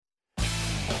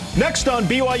Next on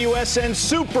BYUSN,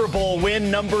 Super Bowl win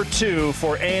number 2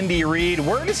 for Andy Reid.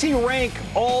 Where does he rank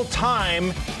all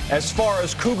time as far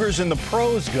as Cougars in the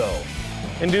pros go?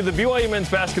 And do the BYU men's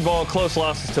basketball close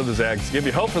losses to the Zags give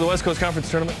you hope for the West Coast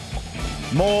Conference Tournament?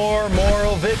 More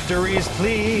moral victories,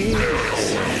 please.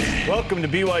 Welcome to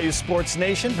BYU Sports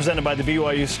Nation, presented by the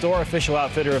BYU Store, official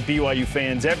outfitter of BYU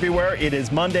fans everywhere. It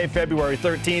is Monday, February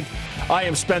 13th. I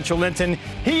am Spencer Linton.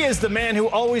 He is the man who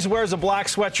always wears a black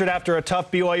sweatshirt after a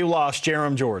tough BYU loss,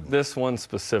 Jerem Jordan. This one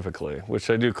specifically, which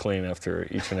I do clean after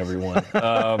each and every one.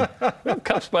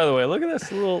 Cups, by the way. Look at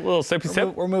this little sippy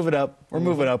sip. We're moving up. We're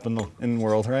moving up in the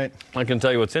world, right? I can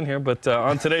tell you what's in here, but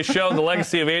on today's show, the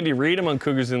legacy of Andy Reid among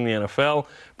Cougars in the NFL.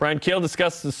 Brian Keel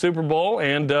discusses the Super Bowl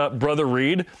and Brother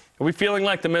Reid. Are we feeling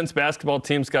like the men's basketball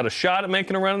team's got a shot at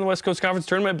making a run in the West Coast Conference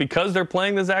Tournament because they're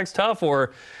playing the Zags tough,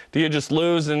 or do you just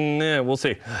lose and we'll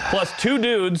see? Plus, two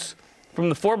dudes from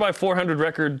the 4x400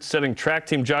 record-setting track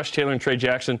team, Josh Taylor and Trey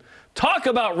Jackson, talk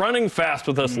about running fast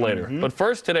with us later. But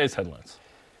first, today's headlines.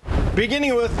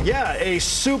 Beginning with, a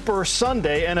Super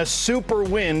Sunday and a super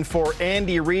win for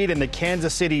Andy Reid and the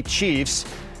Kansas City Chiefs.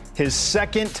 His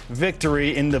second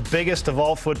victory in the biggest of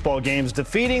all football games,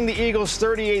 defeating the Eagles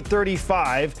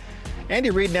 38-35. Andy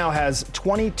Reid now has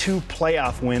 22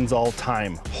 playoff wins all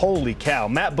time. Holy cow.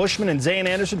 Matt Bushman and Zane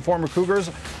Anderson, former Cougars,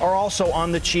 are also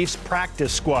on the Chiefs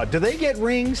practice squad. Do they get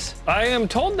rings? I am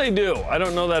told they do. I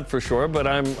don't know that for sure, but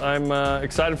I'm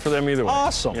excited for them either way.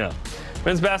 Awesome. Yeah.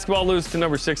 Men's basketball loses to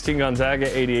number 16 Gonzaga,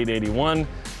 88-81.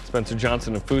 Spencer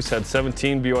Johnson and Foose had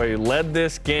 17. BYU led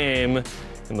this game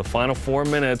in the final 4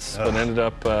 minutes, but ended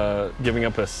up giving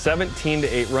up a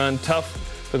 17-8 run. Tough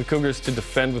for the Cougars to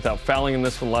defend without fouling in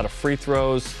this one. A lot of free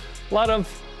throws, a lot of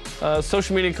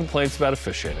social media complaints about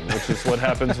officiating, which is what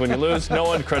happens when you lose. No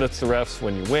one credits the refs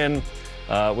when you win,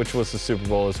 which was the Super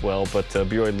Bowl as well, but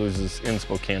BYU loses in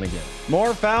Spokane again.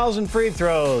 More fouls and free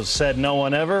throws, said no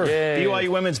one ever. Yay. BYU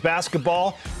women's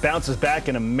basketball bounces back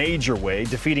in a major way,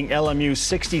 defeating LMU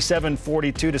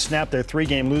 67-42 to snap their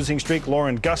 3-game losing streak.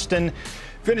 Lauren Gustin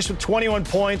finished with 21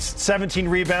 points, 17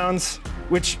 rebounds,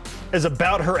 which is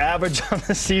about her average on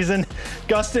the season.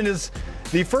 Gustin is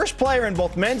the first player in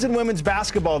both men's and women's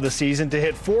basketball this season to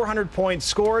hit 400 points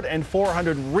scored and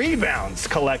 400 rebounds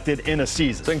collected in a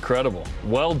season. It's incredible.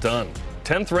 Well done.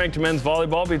 10th ranked men's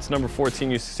volleyball beats number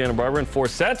 14 UC Santa Barbara in 4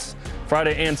 sets,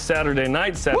 Friday and Saturday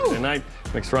night. Saturday night,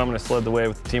 Mix Romanis led the way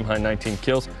with the team-high 19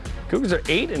 kills. Cougars are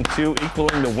 8-2,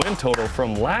 equaling the win total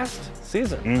from last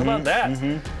season. How about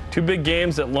that? 2 big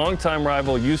games at longtime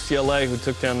rival UCLA, who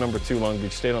took down number 2 Long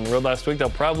Beach State on the road last week. They'll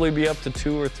probably be up to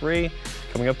 2 or 3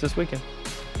 coming up this weekend.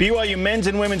 BYU men's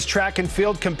and women's track and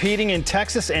field competing in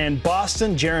Texas and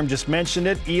Boston. Jerem just mentioned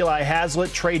it. Eli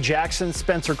Hazlitt, Trey Jackson,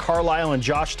 Spencer Carlisle, and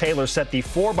Josh Taylor set the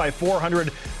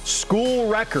 4x400 school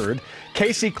record.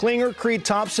 Casey Klinger, Creed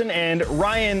Thompson, and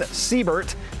Ryan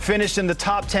Siebert finished in the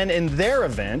top 10 in their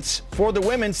events. For the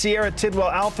women, Sierra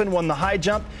Tidwell-Alphen won the high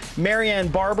jump. Marianne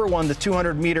Barber won the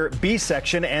 200-meter B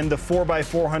section, and the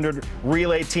 4x400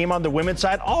 relay team on the women's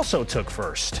side also took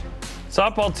first.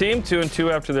 Softball team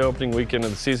 2-2 after the opening weekend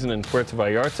of the season in Puerto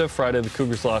Vallarta. Friday, the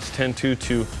Cougars lost 10-2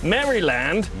 to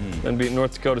Maryland, then beat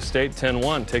North Dakota State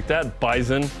 10-1. Take that,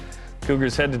 Bison.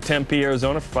 Cougars head to Tempe,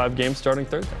 Arizona for 5 games starting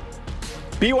Thursday.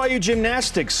 BYU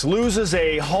Gymnastics loses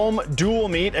a home dual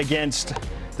meet against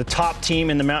the top team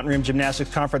in the Mountain Rim Gymnastics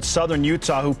Conference, Southern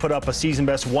Utah, who put up a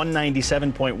season-best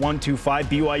 197.125.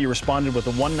 BYU responded with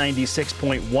a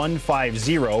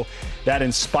 196.150. That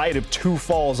in spite of 2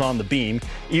 falls on the beam.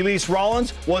 Elise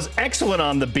Rollins was excellent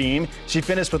on the beam. She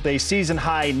finished with a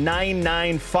season-high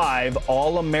 995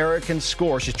 All-American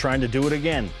score. She's trying to do it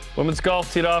again. Women's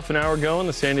golf teed off an hour ago in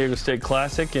the San Diego State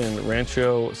Classic in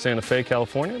Rancho Santa Fe,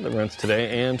 California. That runs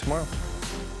today and tomorrow.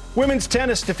 Women's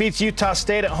tennis defeats Utah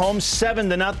State at home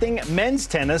 7-0. Men's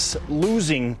tennis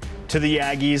losing to the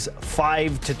Aggies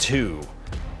 5-2.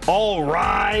 All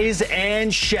rise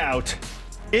and shout.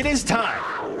 It is time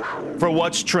for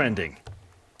What's Trending.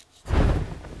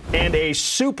 And a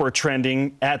super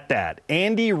trending at that.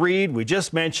 Andy Reid, we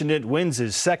just mentioned it, wins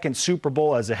his second Super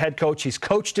Bowl as a head coach. He's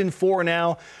coached in 4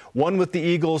 now, 1 with the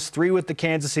Eagles, 3 with the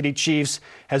Kansas City Chiefs,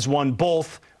 has won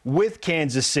both with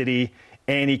Kansas City,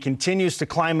 and he continues to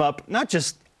climb up not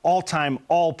just all-time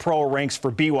all-pro ranks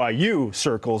for BYU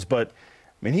circles, but,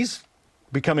 he's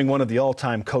becoming one of the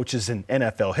all-time coaches in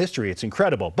NFL history. It's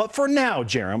incredible. But for now,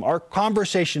 Jerem, our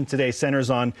conversation today centers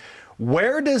on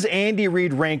where does Andy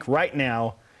Reid rank right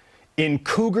now in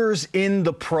Cougars in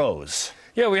the pros?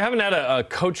 Yeah, we haven't had a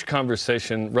coach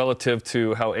conversation relative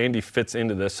to how Andy fits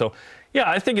into this. So, yeah,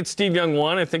 I think it's Steve Young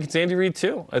 1. I think it's Andy Reid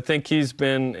 2. I think he's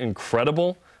been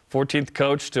incredible 14th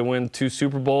coach to win 2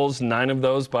 Super Bowls. 9 of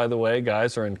those, by the way,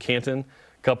 guys, are in Canton.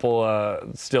 A couple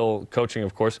still coaching,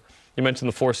 of course. You mentioned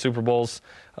the 4 Super Bowls.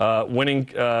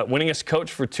 Winningest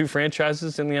coach for 2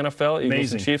 franchises in the NFL, Eagles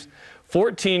Amazing. and Chiefs.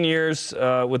 14 years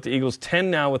with the Eagles,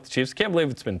 10 now with the Chiefs. Can't believe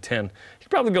it's been 10. You could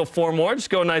probably go 4 more. Just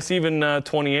go a nice even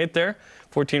 28 there.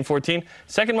 14-14.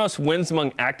 Second most wins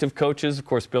among active coaches. Of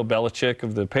course, Bill Belichick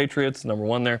of the Patriots, number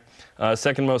 1 there.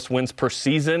 Second most wins per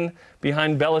season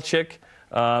behind Belichick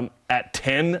at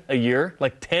 10 a year.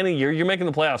 Like 10 a year. You're making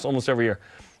the playoffs almost every year.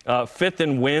 5th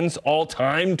in wins all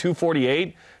time,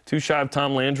 248. 2 shy of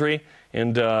Tom Landry.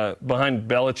 And behind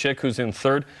Belichick, who's in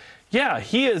 3rd. Yeah,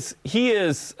 he is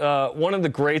one of the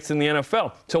greats in the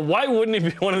NFL. So why wouldn't he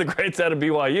be one of the greats out of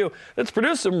BYU? That's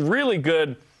produced some really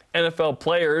good NFL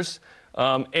players.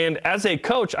 And as a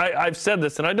coach, I've said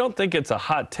this, and I don't think it's a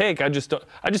hot take. I just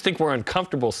think we're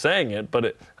uncomfortable saying it,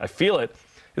 but I feel it.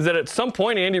 Is that at some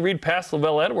point Andy Reid passed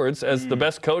LaVell Edwards as the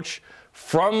best coach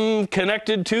from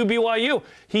connected to BYU.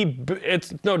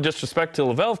 It's no disrespect to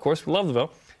LaVell, of course. We love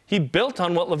LaVell. He built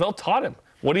on what LaVell taught him,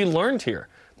 what he learned here,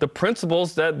 the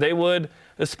principles that they would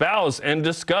espouse and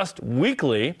discussed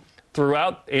weekly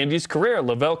throughout Andy's career.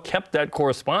 LaVell kept that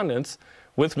correspondence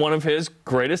with one of his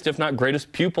greatest, if not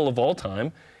greatest, pupil of all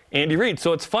time, Andy Reid.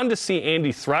 So it's fun to see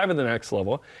Andy thrive at the next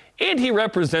level, and he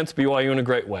represents BYU in a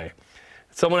great way.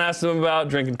 Someone asked him about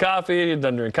drinking coffee. He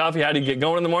doesn't drink coffee. How do you get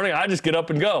going in the morning? I just get up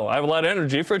and go. I have a lot of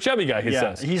energy for a chubby guy, he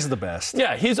says. Yeah, he's the best.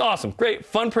 Yeah, he's awesome. Great,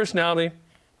 fun personality.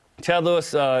 Chad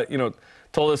Lewis,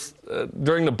 told us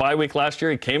during the bye week last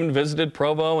year, he came and visited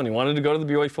Provo, and he wanted to go to the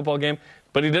BYU football game,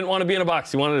 but he didn't want to be in a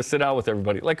box. He wanted to sit out with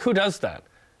everybody. Like, who does that?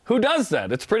 Who does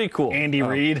that? It's pretty cool. Andy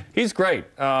Reid. He's great.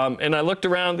 And I looked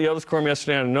around the Ellis Quorum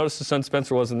yesterday, and I noticed his son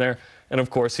Spencer wasn't there. And, of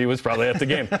course, he was probably at the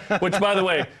game. Which, by the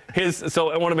way,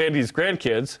 one of Andy's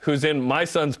grandkids, who's in my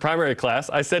son's primary class,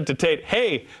 I said to Tate,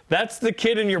 hey, that's the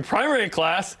kid in your primary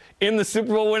class in the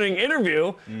Super Bowl winning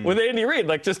interview with Andy Reid.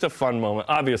 Like, just a fun moment,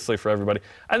 obviously, for everybody.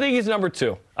 I think he's number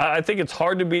 2. I think it's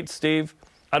hard to beat Steve.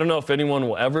 I don't know if anyone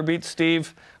will ever beat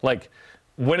Steve. Like,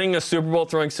 winning a Super Bowl,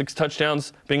 throwing 6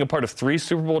 touchdowns, being a part of 3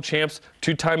 Super Bowl champs,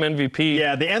 2-time MVP,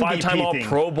 yeah, the MVP 5-time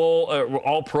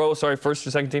All-Pro, first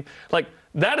or second team. Like,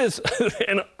 that is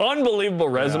an unbelievable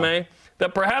resume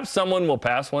that perhaps someone will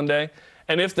pass one day.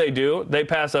 And if they do, they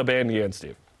pass up Andy and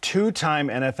Steve. 2-time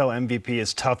NFL MVP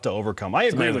is tough to overcome. I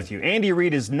agree with you. Andy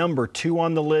Reid is number 2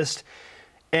 on the list.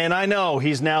 And I know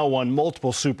he's now won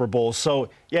multiple Super Bowls. So,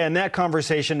 yeah, in that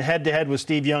conversation, head-to-head with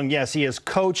Steve Young, yes, he has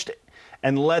coached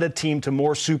and led a team to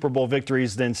more Super Bowl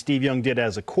victories than Steve Young did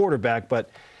as a quarterback. But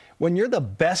when you're the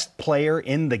best player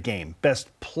in the game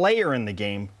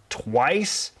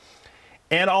twice,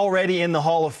 and already in the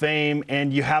Hall of Fame,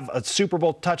 and you have a Super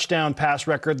Bowl touchdown pass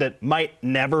record that might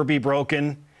never be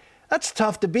broken, that's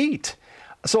tough to beat.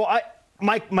 So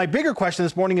my bigger question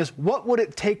this morning is, what would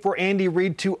it take for Andy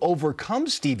Reid to overcome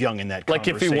Steve Young in that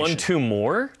conversation? Like if he won 2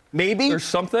 more? Maybe. Or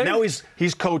something? Now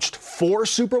he's coached 4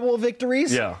 Super Bowl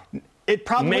victories. Yeah. It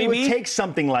probably would take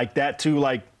something like that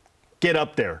to, get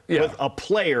up there with a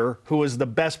player who is the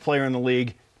best player in the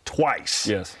league twice.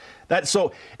 Yes.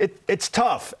 It's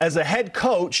tough as a head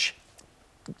coach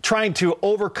trying to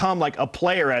overcome a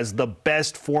player as the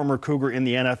best former Cougar in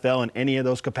the NFL in any of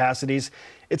those capacities.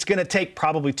 It's going to take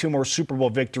probably 2 more Super Bowl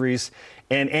victories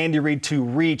and Andy Reid to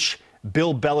reach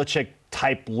Bill Belichick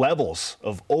type levels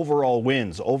of overall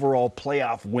wins, overall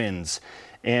playoff wins.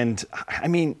 And I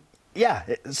mean, yeah,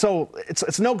 so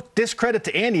it's no discredit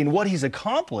to Andy and what he's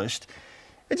accomplished.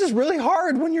 It's just really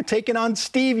hard when you're taking on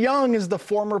Steve Young as the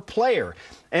former player.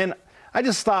 And I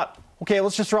just thought, okay,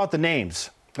 let's just throw out the names.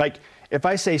 If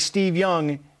I say Steve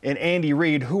Young and Andy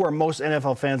Reid, who are most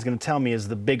NFL fans going to tell me is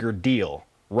the bigger deal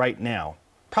right now?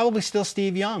 Probably still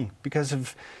Steve Young because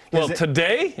of...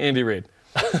 Today, Andy Reid.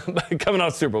 Coming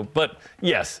off Super Bowl. But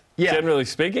yes, generally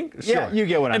speaking, sure. Yeah, you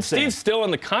get what I'm saying. And Steve's still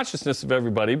in the consciousness of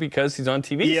everybody because he's on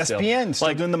TV ESPN,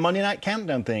 still doing the Monday Night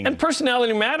Countdown thing. And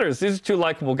personality matters. These are 2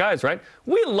 likable guys, right?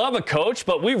 We love a coach,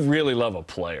 but we really love a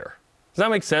player. Does that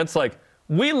make sense?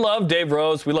 We love Dave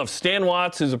Rose. We love Stan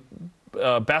Watts, who's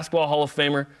a basketball Hall of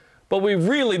Famer. But we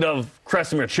really love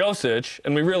Krasimir Ćosić,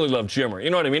 and we really love Jimmer. You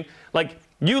know what I mean?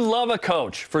 You love a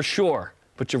coach, for sure.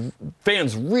 But your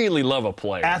fans really love a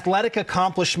player. Athletic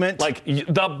accomplishment.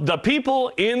 The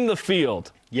people in the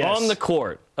field, on the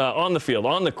court, on the field,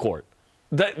 on the court,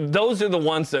 those are the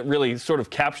ones that really sort of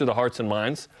capture the hearts and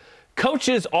minds.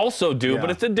 Coaches also do,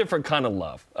 but it's a different kind of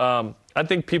love. I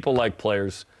think people like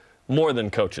players more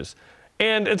than coaches.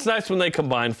 And it's nice when they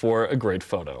combine for a great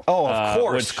photo. Oh, of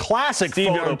course. Which classic Steve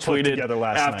photo Young put tweeted together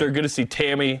last night. After, good to see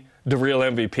Tammy, the real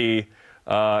MVP.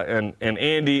 and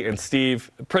Andy and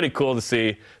Steve. Pretty cool to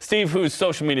see. Steve, whose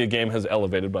social media game has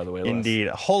elevated, by the way. Indeed.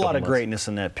 A whole lot of greatness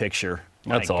in that picture.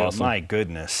 That's awesome. My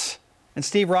goodness. And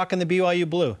Steve rocking the BYU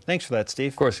blue. Thanks for that,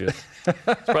 Steve. Of course he is.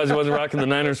 Surprised he wasn't rocking the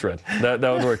Niners red. That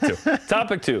would work too.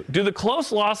 Topic 2. Do the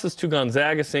close losses to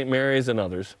Gonzaga, St. Mary's, and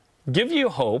others give you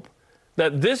hope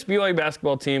that this BYU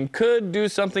basketball team could do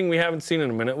something we haven't seen in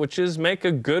a minute, which is make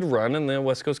a good run in the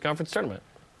West Coast Conference tournament?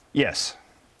 Yes.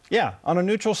 Yeah, on a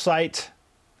neutral site,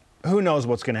 who knows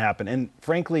what's going to happen. And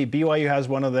frankly, BYU has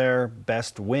one of their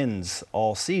best wins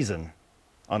all season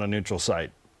on a neutral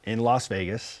site in Las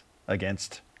Vegas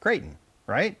against Creighton,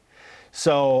 right?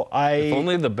 So If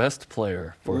only the best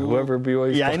player for whoever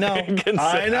BYU. Yeah, I know.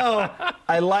 I know.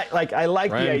 I like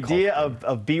the idea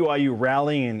of BYU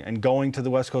rallying and going to the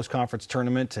West Coast Conference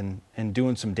tournament and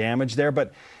doing some damage there.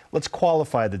 But let's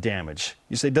qualify the damage.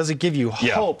 You say, does it give you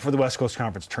hope for the West Coast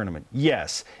Conference tournament?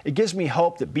 Yes. It gives me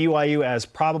hope that BYU, as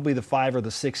probably the 5 or the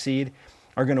 6 seed,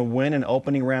 are going to win an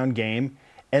opening round game.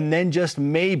 And then just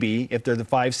maybe, if they're the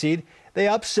 5 seed, they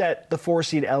upset the 4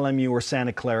 seed LMU or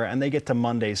Santa Clara, and they get to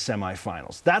Monday's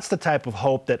semifinals. That's the type of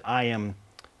hope that I am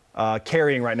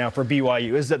carrying right now for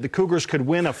BYU, is that the Cougars could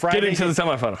win a Friday Getting to the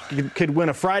semifinal. Could win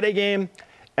a Friday game,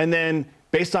 and then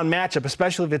based on matchup,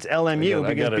 especially if it's LMU,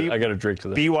 I got to drink to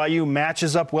this. BYU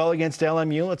matches up well against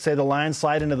LMU. Let's say the Lions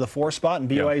slide into the 4 spot and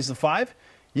BYU's the 5.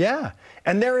 Yeah.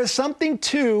 And there is something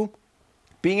to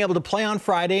being able to play on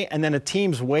Friday, and then a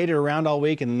team's waited around all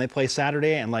week, and then they play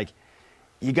Saturday, and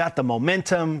you got the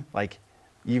momentum,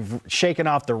 you've shaken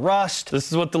off the rust.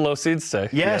 This is what the low seeds say.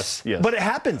 Yes. But it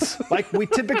happens. We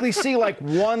typically see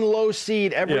one low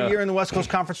seed every year in the West Coast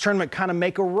Conference tournament kind of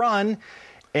make a run.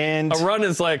 And a run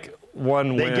is like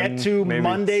one they win. They get to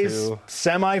Monday's 2.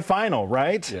 semifinal,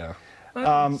 right? Yeah.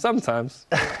 Sometimes.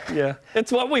 Yeah.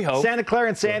 It's what we hope. Santa Clara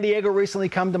and San Diego recently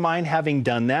come to mind having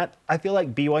done that. I feel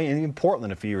like BYU, and even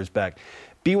Portland a few years back,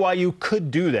 BYU could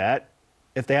do that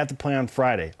if they have to play on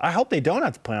Friday. I hope they don't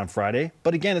have to play on Friday,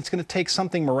 but again, it's going to take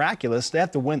something miraculous. They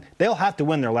have to win. They'll have to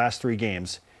win their last 3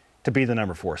 games to be the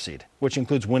number 4 seed, which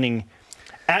includes winning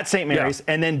at St. Mary's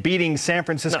and then beating San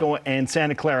Francisco and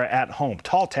Santa Clara at home.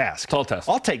 Tall task.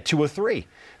 I'll take 2 of 3.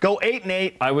 Go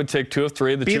 8-8. I would take 2 of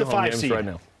 3. The 2 home games right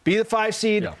now. Be the 5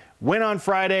 seed. Yeah. Win on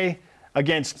Friday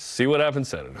against. See what happens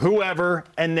Saturday. Whoever,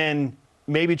 and then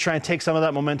maybe try and take some of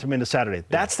that momentum into Saturday.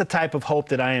 That's the type of hope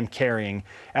that I am carrying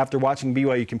after watching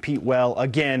BYU compete well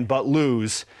again, but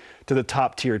lose to the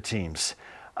top-tier teams.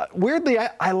 Weirdly,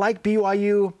 I like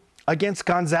BYU against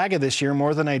Gonzaga this year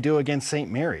more than I do against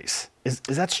St. Mary's. Is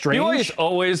that strange? BYU's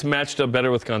always matched up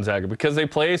better with Gonzaga because they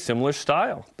play a similar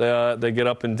style. They get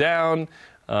up and down.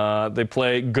 They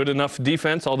play good enough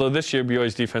defense, although this year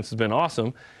BYU's defense has been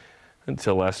awesome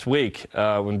until last week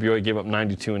when BYU gave up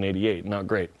 92 and 88. Not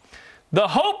great. The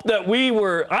hope that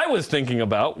I was thinking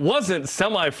about wasn't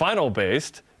semifinal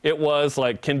based. It was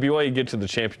can BYU get to the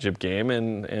championship game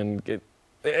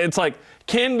it's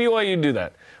can BYU do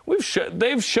that?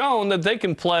 They've shown that they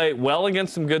can play well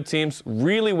against some good teams,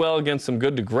 really well against some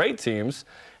good to great teams.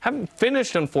 Haven't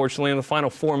finished, unfortunately, in the final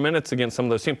 4 minutes against some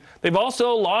of those teams. They've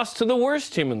also lost to the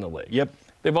worst team in the league. Yep.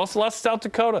 They've also lost to South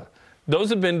Dakota. Those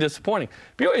have been disappointing.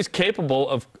 BYU is capable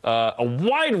of a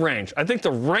wide range. I think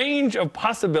the range of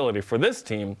possibility for this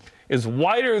team is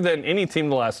wider than any team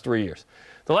the last 3 years.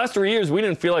 The last 3 years, we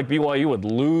didn't feel like BYU would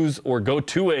lose or go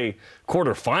to a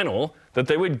quarterfinal, that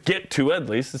they would get to at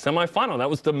least the semifinal. That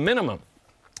was the minimum.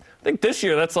 I think this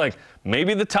year, that's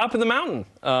maybe the top of the mountain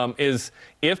is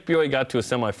if BYU got to a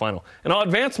semifinal. And I'll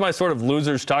advance my sort of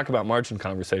losers talk about margin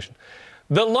conversation.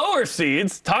 The lower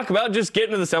seeds talk about just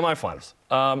getting to the semifinals.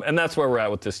 And that's where we're at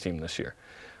with this team this year.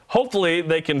 Hopefully,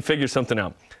 they can figure something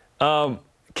out.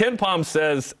 Ken Palm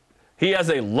says he has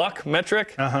a luck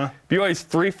metric. BYU's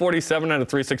 347 out of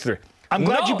 363. I'm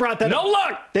glad you brought that up. No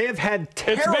luck! They have had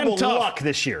terrible luck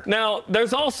this year. Now,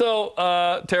 there's also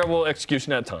terrible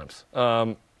execution at times.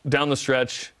 Down the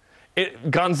stretch,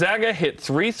 Gonzaga hit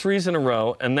 3 threes in a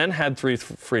row and then had 3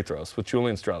 free throws with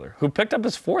Julian Strawther, who picked up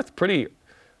his 4th pretty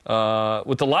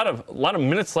with a lot of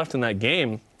minutes left in that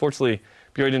game. Fortunately,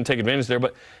 BYU didn't take advantage there.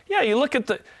 But yeah, you look at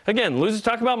losers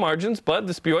talk about margins, but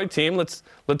this BYU team, let's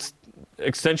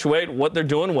accentuate what they're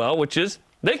doing well, which is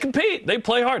they compete, they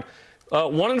play hard.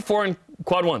 1-4 in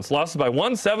quad ones, losses by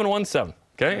 1, 7, 1, 7.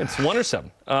 Okay, it's 1 or 7.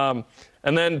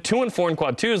 And then 2-4 in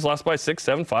quad twos, lost by 6,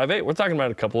 7, 5, 8. We're talking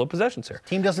about a couple of possessions here.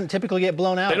 Team doesn't typically get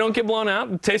blown out. They don't get blown out.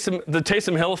 The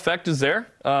Taysom Hill effect is there.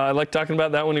 I like talking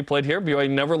about that when he played here. BYU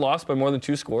never lost by more than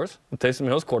 2 scores. Taysom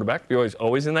Hill's quarterback. BYU's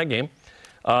always in that game.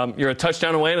 You're a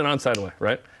touchdown away and an onside away,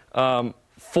 right?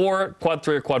 4 quad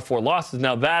 3 or quad 4 losses.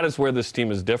 Now that is where this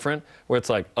team is different, where it's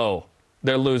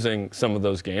they're losing some of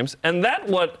those games. And that's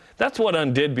what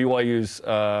undid BYU's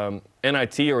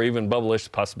NIT or even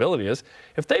bubble-ish possibility is.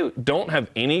 If they don't have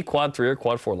any quad 3 or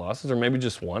quad 4 losses, or maybe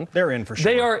just one, they're in for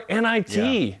sure. They are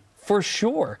NIT for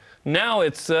sure. Now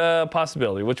it's a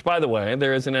possibility, which, by the way,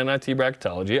 there is an NIT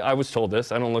bracketology. I was told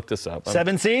this. I don't look this up.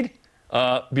 7 seed?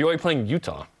 BYU playing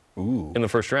Utah in the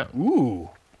first round. Ooh.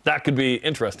 That could be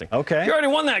interesting. Okay. You already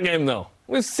won that game, though.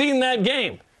 We've seen that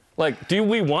game. Like, do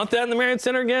we want that in the Marriott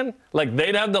Center again? Like,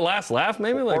 they'd have the last laugh,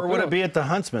 maybe? Like, or would it be at the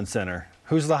Huntsman Center?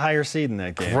 Who's the higher seed in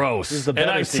that game? Gross. Who's the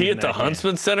better NIT seed in at the that game?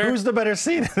 Huntsman Center? Who's the better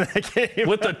seed in that game?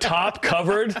 With the top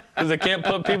covered because they can't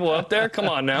put people up there? Come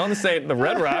on now. This ain't the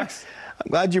Red Rocks. I'm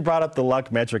glad you brought up the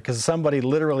luck metric because somebody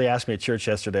literally asked me at church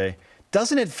yesterday,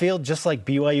 doesn't it feel just like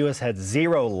BYU has had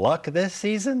zero luck this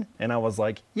season? And I was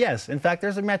like, yes. In fact,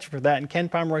 there's a metric for that. And Ken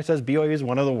Pomeroy says BYU is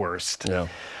one of the worst. Yeah.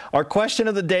 Our question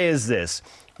of the day is this.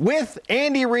 With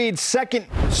Andy Reid's second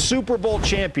Super Bowl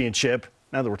championship,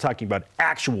 now that we're talking about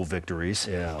actual victories,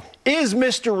 is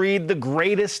Mr. Reid the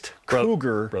greatest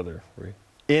Cougar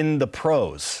in the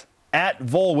pros? At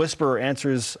Vol Whisperer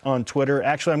answers on Twitter.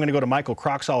 Actually, I'm going to go to Michael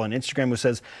Croxall on Instagram, who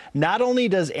says, not only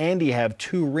does Andy have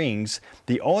 2 rings,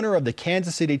 the owner of the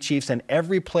Kansas City Chiefs and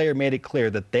every player made it clear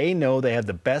that they know they have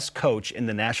the best coach in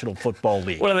the National Football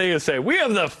League. What are they going to say? We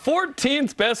have the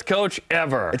 14th best coach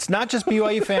ever. It's not just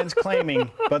BYU fans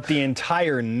claiming, but the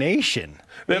entire nation.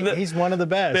 He's one of the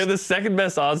best. They have the second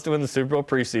best odds to win the Super Bowl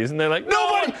preseason. They're like,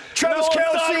 nobody! Travis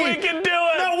Kelce! Thought we can do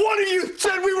it! Now, one of you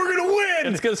said we were going to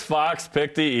win! It's because Fox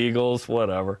picked the Eagles,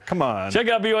 whatever. Come on. Check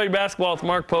out BYU basketball with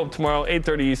Mark Pope tomorrow,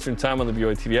 8:30 Eastern time on the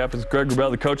BYU TV app. It's Greg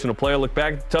Wrubell, the coach and a player. Look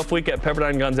back at the tough week at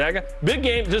Pepperdine Gonzaga. Big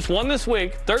game, just won this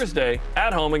week, Thursday,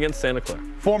 at home against Santa Clara.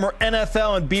 Former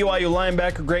NFL and BYU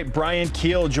linebacker great Brian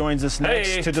Keel joins us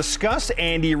next to discuss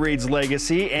Andy Reid's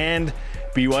legacy and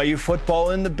BYU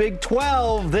football in the Big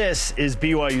 12. This is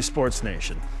BYU Sports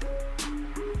Nation.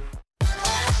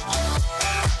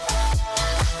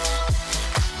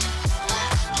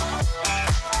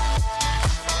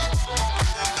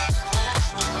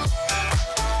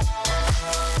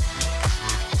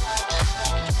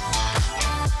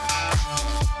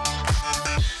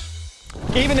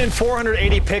 Even in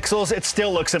 480 pixels, it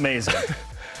still looks amazing.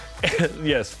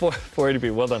 Yes,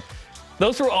 480p. Well done.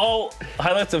 Those were all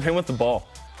highlights of him with the ball,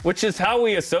 which is how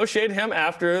we associate him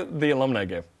after the alumni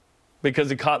game, because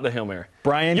he caught the Hail Mary.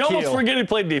 Brian Keel. You almost forget he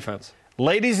played defense.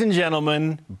 Ladies and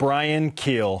gentlemen, Brian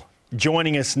Keel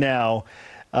joining us now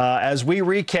as we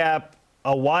recap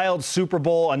a wild Super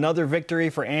Bowl, another victory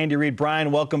for Andy Reid.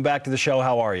 Brian, welcome back to the show.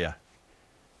 How are you?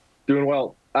 Doing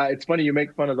well. It's funny you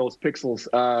make fun of those pixels.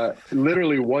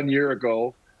 Literally 1 year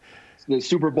ago, the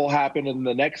Super Bowl happened, and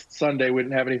the next Sunday we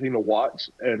didn't have anything to watch,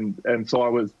 and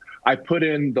so I put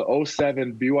in the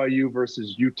 2007 BYU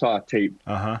versus Utah tape,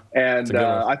 and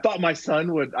I thought my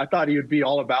son would. I thought he would be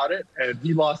all about it, and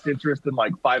he lost interest in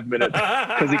like 5 minutes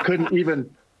because he couldn't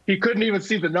even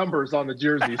see the numbers on the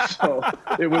jersey. So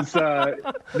it was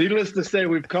needless to say,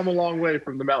 we've come a long way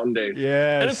from the Mountain days.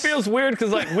 Yes. And it feels weird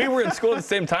because like we were in school at the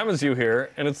same time as you here,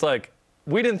 and it's like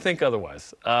we didn't think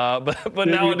otherwise. But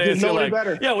nowadays didn't know you're any like,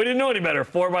 better. yeah, we didn't know any better.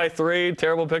 4x3,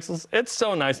 terrible pixels. It's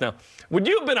so nice now. Would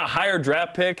you have been a higher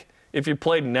draft pick if you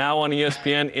played now on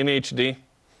ESPN in HD?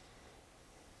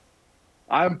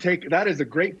 That is a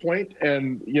great point,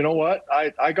 and you know what?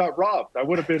 I got robbed. I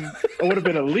would have been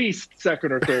at least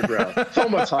second or third round. So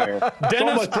much higher.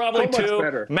 Dennis probably so too.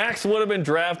 Better. Max would have been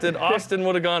drafted. Austin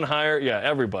would have gone higher. Yeah,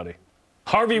 everybody.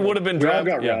 Harvey would have been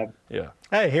drafted. Yeah.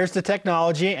 Hey, here's the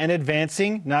technology and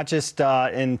advancing, not just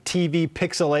in TV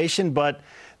pixelation, but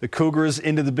the Cougars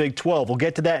into the Big 12. We'll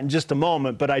get to that in just a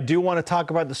moment, but I do want to talk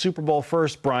about the Super Bowl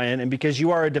first, Brian, and because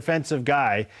you are a defensive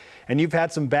guy and you've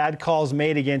had some bad calls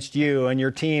made against you and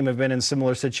your team have been in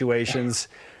similar situations,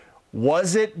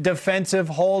 was it defensive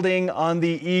holding on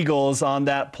the Eagles on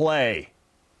that play?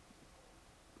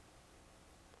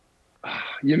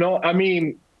 You know, I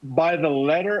mean, by the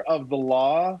letter of the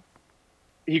law,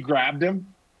 he grabbed him.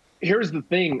 Here's the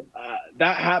thing.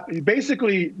 That happened.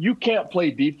 Basically, you can't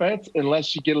play defense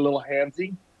unless you get a little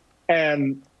handsy.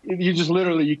 And you just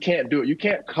literally, you can't do it. You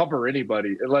can't cover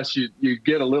anybody unless you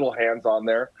get a little hands on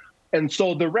there. And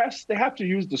so the refs, they have to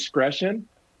use discretion.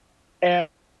 And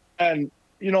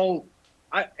you know,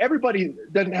 everybody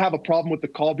doesn't have a problem with the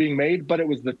call being made, but it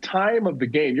was the time of the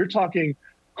game. You're talking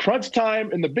crunch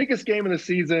time in the biggest game of the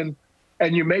season,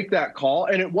 and you make that call.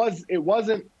 And it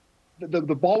wasn't, the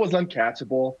ball was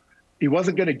uncatchable. He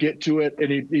wasn't going to get to it, and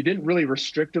he didn't really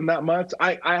restrict him that much.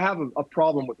 I have a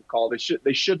problem with the call. They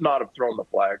should not have thrown the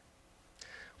flag.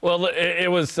 Well, it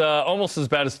was almost as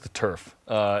bad as the turf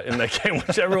in that game,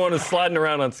 which everyone was sliding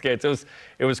around on skates.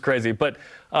 It was crazy. But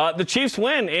the Chiefs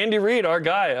win. Andy Reid, our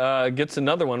guy, gets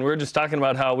another one. We were just talking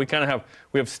about how we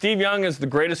have Steve Young as the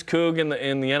greatest Coug in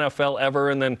the NFL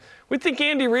ever, and then we think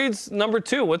Andy Reid's number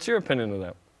 2. What's your opinion of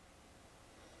that?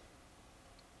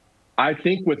 I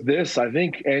think with this,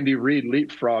 Andy Reid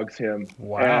leapfrogs him.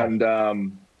 Wow.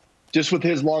 And just with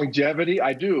his longevity,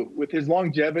 with his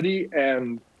longevity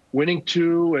and winning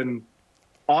 2, and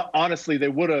honestly, they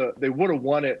would have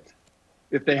won it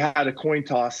if they had a coin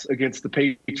toss against the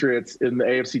Patriots in the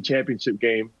AFC Championship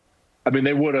game. I mean,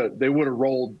 they would have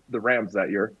rolled the Rams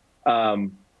that year.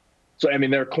 So I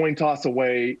mean, they're a coin toss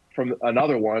away from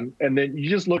another one. And then you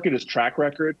just look at his track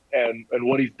record and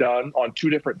what he's done on 2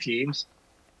 different teams.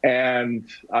 And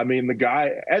I mean, the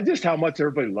guy, and just how much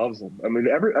everybody loves him. I mean,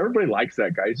 everybody likes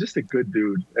that guy. He's just a good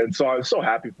dude. And so I was so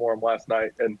happy for him last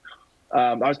night. And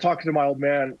I was talking to my old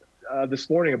man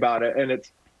this morning about it, and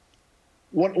it's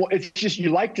just, you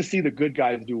like to see the good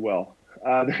guys do well.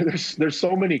 There's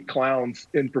so many clowns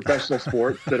in professional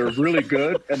sports that are really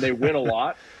good and they win a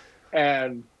lot,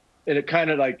 and it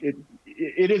kind of like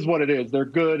it is what it is. They're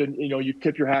good, and you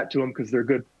tip your hat to them because they're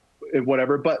good and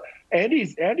whatever. But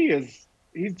he's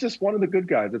just one of the good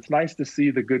guys. It's nice to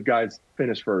see the good guys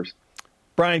finish first.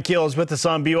 Brian Keel is with us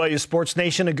on BYU Sports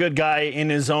Nation, a good guy in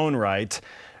his own right.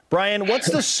 Brian, what's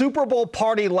the Super Bowl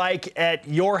party like at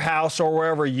your house or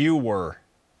wherever you were?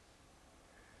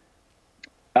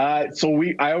 So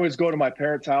I always go to my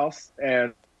parents' house,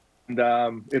 and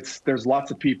there's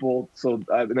lots of people. So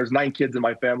there's 9 kids in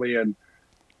my family, and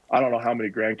I don't know how many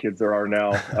grandkids there are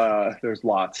now. There's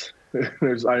lots.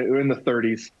 We're in the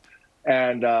 30s,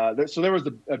 and so there was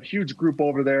a huge group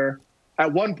over there.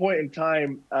 At one point in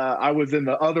time, I was in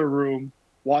the other room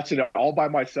watching it all by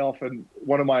myself, and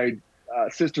one of my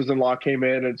sisters-in-law came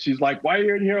in, and she's like, "Why are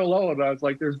you in here alone?" And I was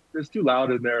like, "There's too loud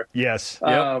in there." Yes.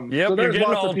 Yep. So there's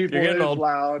lots old. of people. It's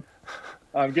loud.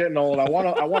 I'm getting old. I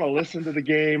want to listen to the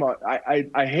game.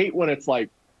 I hate when it's like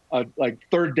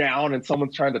third down and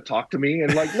someone's trying to talk to me,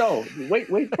 and like, no, wait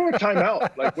for a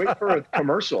timeout. Like, wait for a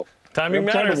commercial. Timing I'm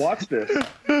matters. trying to watch this.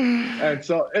 And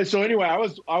so anyway, I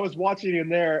was watching in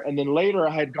there, and then later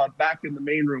I had gone back in the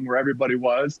main room where everybody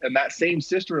was, and that same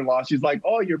sister-in-law, she's like,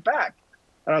 "Oh, you're back."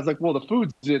 And I was like, "Well, the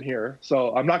food's in here,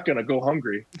 so I'm not going to go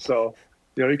hungry." So,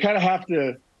 you kind of have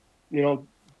to,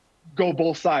 go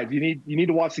both sides. You need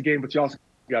to watch the game, but you also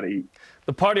got to eat.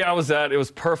 The party I was at, it was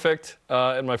perfect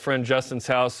at my friend Justin's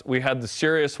house. We had the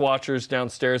serious watchers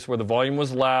downstairs where the volume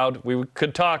was loud. We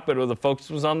could talk, but the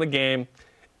focus was on the game.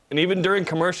 And even during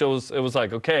commercials, it was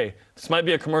like, okay, this might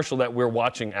be a commercial that we're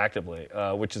watching actively,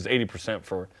 which is 80%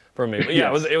 for me. But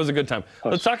yeah, Yes. it was a good time.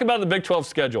 Let's talk about the Big 12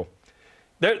 schedule.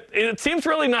 It seems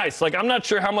really nice. Like, I'm not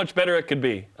sure how much better it could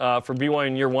be for BYU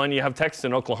in year one. You have Texas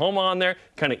and Oklahoma on there,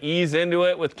 kind of ease into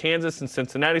it with Kansas and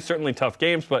Cincinnati. Certainly tough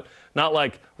games, but not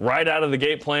like right out of the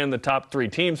gate playing the top 3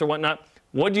 teams or whatnot.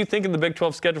 What do you think of the Big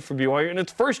 12 schedule for BYU in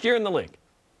its first year in the league?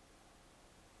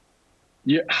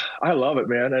 Yeah, I love it,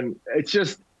 man. And it's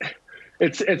just,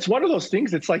 it's one of those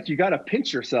things. It's like you got to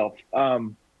pinch yourself.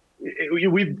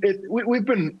 We've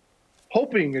been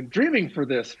hoping and dreaming for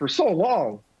this for so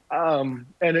long. And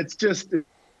it's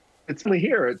only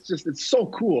here. It's so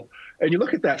cool. And you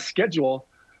look at that schedule,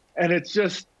 and it's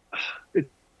just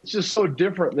so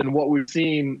different than what we've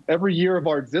seen every year of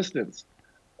our existence.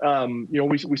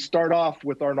 We start off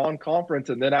with our non-conference,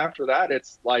 and then after that,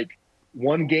 it's like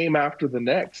one game after the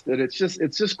next. And it's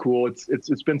just cool.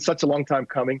 It's been such a long time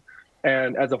coming.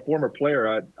 And as a former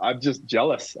player, I'm just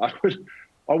jealous.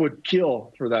 I would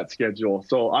kill for that schedule.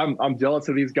 So I'm jealous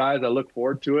of these guys. I look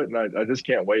forward to it, and I just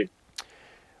can't wait.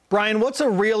 Brian, what's a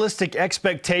realistic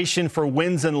expectation for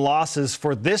wins and losses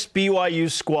for this BYU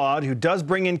squad, who does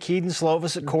bring in Keaton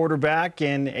Slovis at quarterback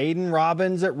and Aiden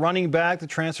Robbins at running back, the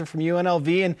transfer from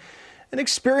UNLV, and an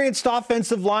experienced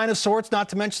offensive line of sorts, not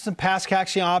to mention some pass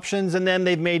catching options, and then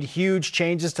they've made huge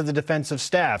changes to the defensive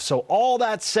staff. So all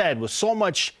that said, with so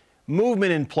much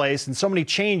movement in place and so many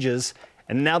changes,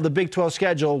 and now the Big 12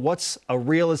 schedule, what's a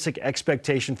realistic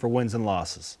expectation for wins and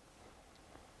losses?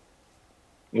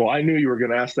 Well, I knew you were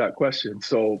going to ask that question.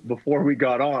 So before we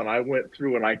got on, I went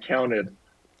through and I counted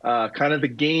kind of the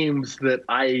games that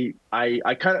I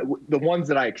kind of, the ones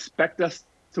that I expect us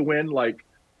to win, like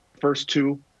first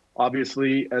 2,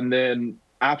 obviously. And then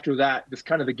after that, just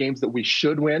kind of the games that we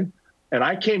should win. And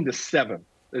I came to 7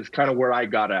 is kind of where I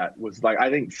got at, was like, I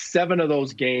think 7 of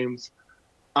those games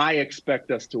I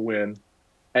expect us to win.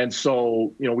 And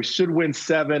so, we should win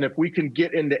 7. If we can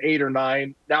get into 8 or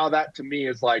 9, now that to me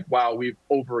is like, wow, we've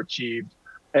overachieved.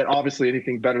 And obviously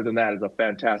anything better than that is a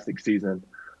fantastic season.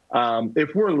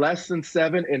 If we're less than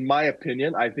 7, in my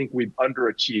opinion, I think we've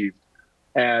underachieved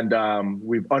and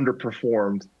we've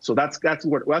underperformed. So that's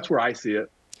where I see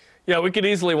it. Yeah, we could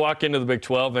easily walk into the Big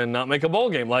 12 and not make a bowl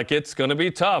game. Like, it's going to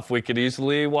be tough. We could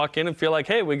easily walk in and feel like,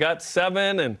 hey, we got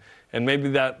 7, and maybe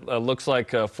that looks like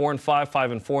 4-5,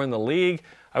 5-4 in the league.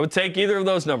 I would take either of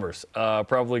those numbers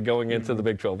probably going into the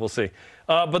Big 12. We'll see.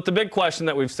 But the big question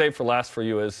that we've saved for last for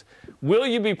you is, will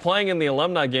you be playing in the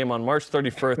alumni game on March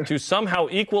 31st to somehow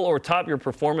equal or top your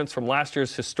performance from last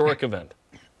year's historic event?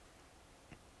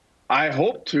 I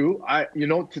hope to.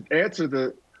 To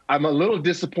answer I'm a little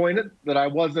disappointed that I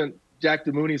wasn't Jack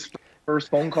DeMooney's first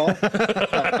phone call.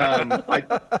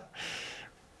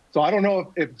 So I don't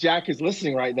know if Jack is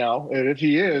listening right now. And if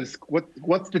he is,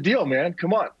 what's the deal, man?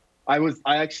 Come on.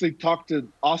 I actually talked to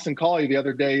Austin Collie the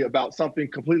other day about something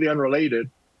completely unrelated.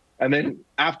 And then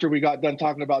after we got done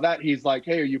talking about that, he's like,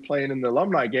 hey, are you playing in the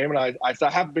alumni game? And I said,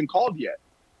 I haven't been called yet.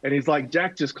 And he's like,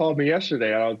 Jack just called me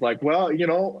yesterday. And I was like, well,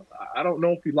 I don't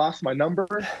know if he lost my number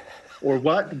or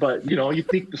what, but you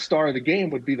think the star of the game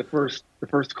would be the first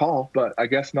call, but I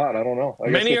guess not. I don't know.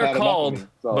 Many are called,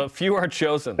 but few are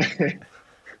chosen.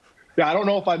 Yeah, I don't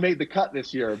know if I made the cut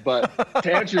this year, but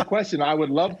to answer your question, I would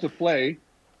love to play,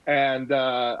 and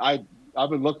I've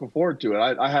been looking forward to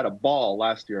it. I had a ball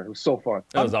last year. It was so fun.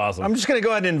 That was awesome. I'm just going to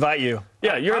go ahead and invite you.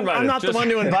 Yeah, you're invited. I'm not the one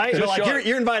to invite, but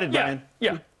you're invited, Brian.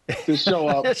 Yeah. Just show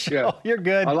up. Yeah. You're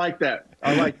good. I like that.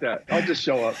 I'll just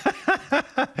show up.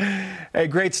 Hey,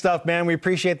 great stuff, man. We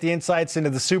appreciate the insights into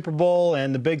the Super Bowl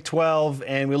and the Big 12,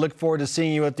 and we look forward to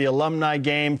seeing you at the alumni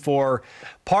game for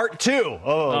part 2.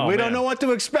 We don't know what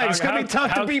to expect. It's going to be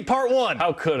tough to beat part 1.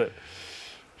 How could it?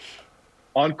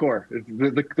 Encore.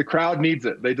 The crowd needs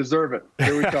it. They deserve it.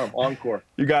 Here we come. Encore.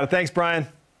 You got it. Thanks, Brian.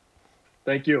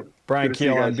 Thank you. Brian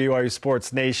Keel on BYU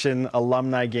Sports Nation,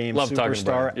 alumni game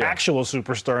superstar, actual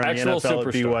superstar in the NFL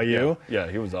at BYU. Yeah,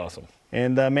 he was awesome.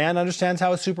 And man understands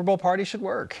how a Super Bowl party should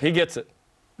work. He gets it.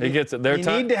 You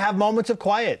need to have moments of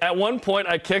quiet. At one point,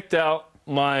 I kicked out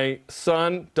my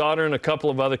son, daughter, and a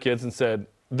couple of other kids and said,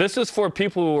 this is for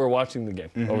people who are watching the game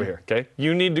over here, okay?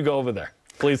 You need to go over there.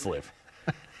 Please leave.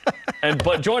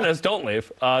 But join us. Don't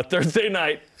leave. Thursday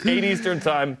night, 8 Eastern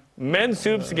time, men's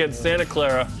hoops against Santa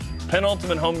Clara.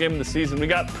 Penultimate home game of the season. We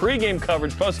got pregame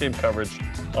coverage, postgame coverage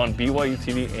on BYU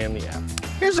TV and the app.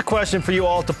 Here's a question for you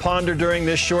all to ponder during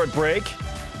this short break.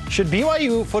 Should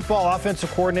BYU football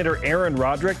offensive coordinator Aaron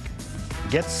Roderick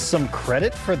get some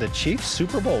credit for the Chiefs'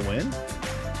 Super Bowl win?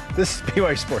 This is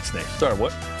BYU Sports Nation. Sorry,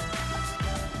 what?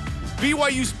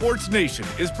 BYU Sports Nation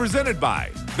is presented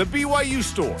by The BYU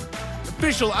Store,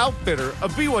 official outfitter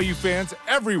of BYU fans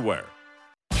everywhere.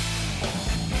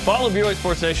 Follow BYU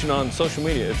Sports Nation on social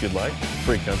media if you'd like.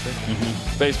 Free country.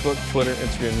 Facebook, Twitter,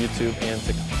 Instagram, YouTube, and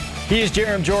TikTok. He is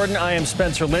Jerem Jordan. I am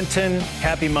Spencer Linton.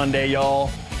 Happy Monday, y'all.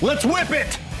 Let's whip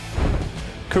it!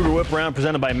 Cougar Whip Around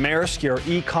presented by Maersk, your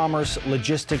e-commerce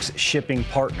logistics shipping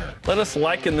partner. Let us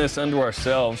liken this unto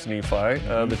ourselves, Nephi.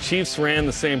 The Chiefs ran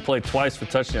the same play twice for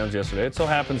touchdowns yesterday. It so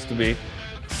happens to be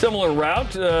a similar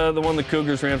route, the one the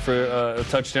Cougars ran for a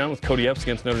touchdown with Cody Epps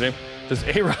against Notre Dame.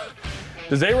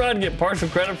 Does A-Rod get partial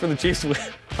credit for the Chiefs' win?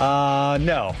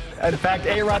 No. In fact,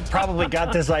 A-Rod probably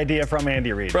got this idea from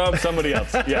Andy Reid. From somebody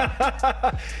else,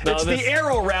 yeah. It's the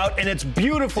arrow route, and it's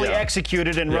beautifully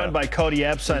executed and run by Cody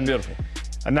Epps. Beautiful.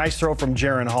 A nice throw from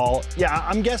Jaron Hall. Yeah,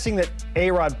 I'm guessing that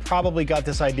A-Rod probably got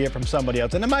this idea from somebody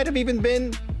else, and it might have even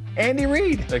been Andy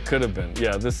Reid. It could have been.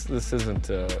 Yeah, this isn't,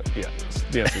 the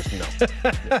answer is no.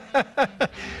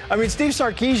 I mean, Steve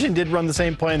Sarkisian did run the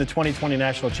same play in the 2020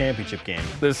 National Championship game.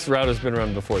 This route has been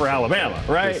run before. For Alabama,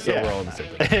 right? So we're all on the same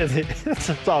page.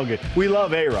 It's all good. We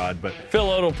love A-Rod, but... Phil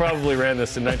Odell probably ran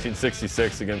this in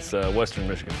 1966 against Western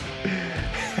Michigan.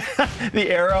 The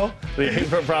arrow?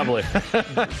 Probably.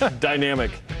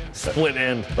 Dynamic. Split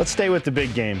end. Let's stay with the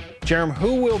big game. Jerem,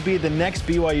 who will be the next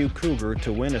BYU Cougar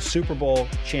to win a Super Bowl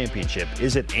championship?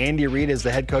 Is it Andy Reid as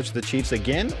the head coach of the Chiefs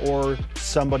again, or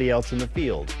somebody else in the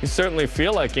field? You certainly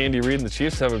feel like Andy Reid and the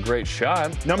Chiefs have a great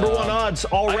shot. Number one odds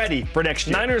already for next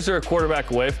year. Niners are a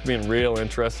quarterback away from being real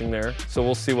interesting there, so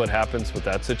we'll see what happens with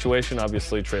that situation.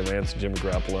 Obviously, Trey Lance and Jimmy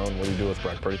Garoppolo, and what do you do with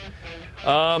Brock Purdy?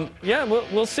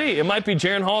 We'll see. It might be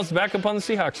Jaron Hall's backup on the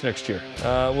Seahawks next year.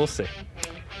 We'll see.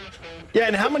 Yeah,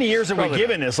 and how many years have we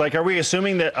given this? Like, are we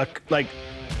assuming that a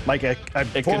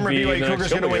former BYU Cougar is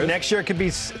going to win next year? It could be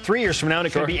 3 years from now, and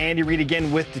it could be Andy Reid again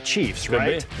with the Chiefs,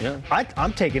 right? Yeah.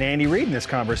 I'm taking Andy Reid in this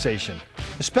conversation,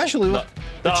 especially with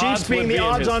the Chiefs being the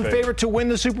odds-on favorite to win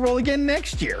the Super Bowl again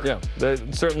next year. Yeah,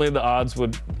 certainly the odds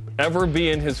would ever be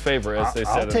in his favor, as they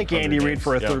said. I'll take Andy Reid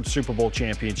for a Yeah. third Super Bowl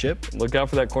championship. Look out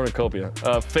for that cornucopia.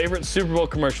 Favorite Super Bowl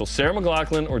commercial: Sarah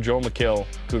McLachlan or Joel McHale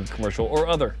commercial, or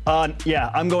other? Yeah,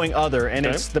 I'm going other, and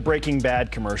Okay. it's the Breaking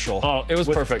Bad commercial. Oh, it was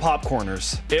with perfect.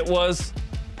 Popcorners. It was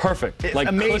perfect. It's Could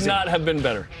amazing. not have been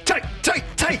better. Tight.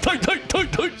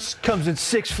 Comes in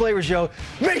 6 flavors, yo.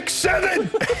 Make 7.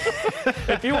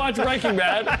 If you watch Breaking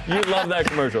Bad, you love that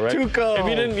commercial, right? Tuco. If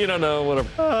you didn't, you don't know, whatever.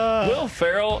 Will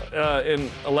Ferrell in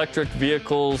electric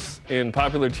vehicles in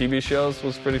popular TV shows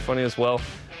was pretty funny as well.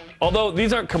 Although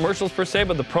these aren't commercials per se,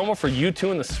 but the promo for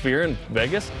U2 in the Sphere in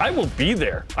Vegas, I will be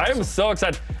there. I am so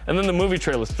excited. And then the movie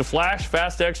trailers: The Flash,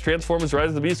 Fast X, Transformers: Rise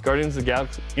of the Beast, Guardians of the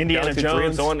Galaxy, Indiana 3, Jones.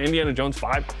 and so on. Indiana Jones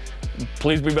 5.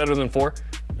 Please be better than 4.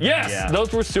 Yes, Yeah.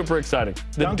 those were super exciting.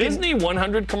 The Duncan- Disney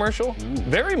 100 commercial,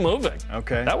 very moving.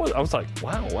 Okay. I was like,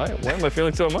 wow, why am I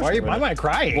feeling so emotional? Why am I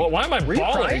crying? Well, why am I Were you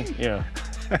bawling? crying? Yeah,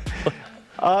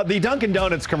 The Dunkin'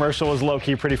 Donuts commercial was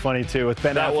low-key pretty funny, too, with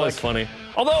Ben that Affleck. was funny.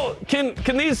 Although, can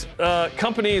these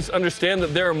companies understand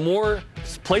that there are more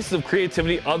places of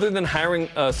creativity other than hiring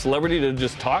a celebrity to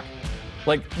just talk?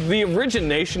 Like, the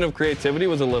origination of creativity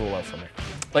was a little low for me.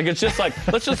 Like, it's just like,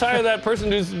 let's just hire that person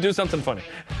to do something funny.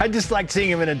 I just liked seeing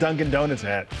him in a Dunkin' Donuts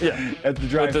hat. Yeah. At the With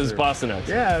drive-thru. his Boston accent.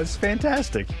 Yeah, it's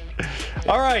fantastic.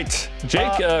 All right.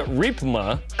 Jake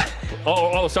Riepma.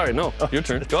 Oh, sorry. No, your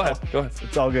turn. Go ahead.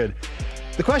 It's all good.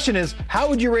 The question is, how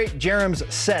would you rate Jerem's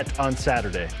set on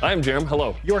Saturday? I'm Jerem.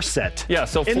 Hello. Your set. Yeah,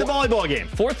 so in the volleyball game.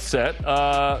 Fourth set,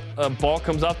 a ball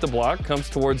comes off the block, comes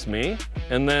towards me,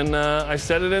 and then I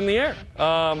set it in the air.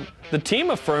 The team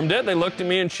affirmed it. They looked at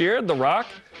me and cheered. The Rock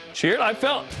cheered. I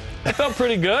felt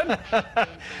pretty good.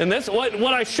 And this, what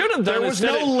I should have done There is was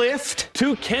set no it lift.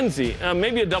 to Kenzie.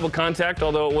 Maybe a double contact,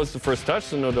 although it was the first touch,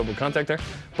 so no double contact there.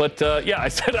 But yeah, I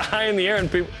set it high in the air,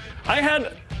 and I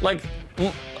had like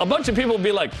a bunch of people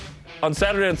be like, on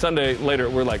Saturday and Sunday later,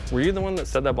 were like, were you the one that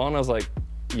set that ball? And I was like,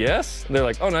 yes. And they're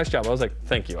like, oh, nice job. I was like,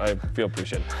 thank you. I feel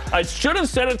appreciated. I should have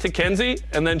set it to Kenzie,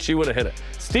 and then she would have hit it.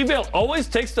 Steve Vale always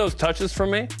takes those touches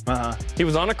from me. He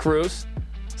was on a cruise.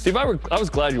 Steve, I was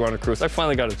glad you were on a cruise. I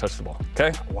finally got to touch the ball,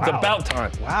 okay? Wow. It's about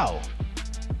time. Wow.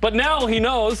 But now he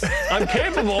knows I'm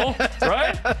capable,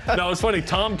 right? No, it's funny.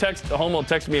 Homo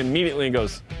texted me immediately and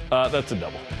goes, that's a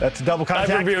double. That's a double contact.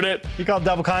 I reviewed it. You call it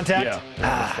double contact? Yeah.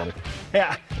 That's funny.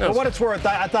 Yeah. For what it's worth,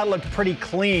 I thought it looked pretty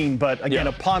clean, but again,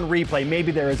 Yeah. upon replay,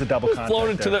 maybe there is a double contact.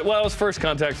 Floated to there. well, it was first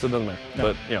contact, so it doesn't matter.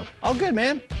 But, you know, Oh, good,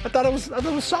 man. I thought it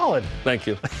was solid. thank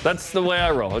you. That's the way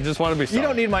I roll. I just want to be solid. You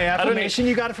don't need my I don't need- affirmation.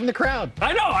 You got it from the crowd.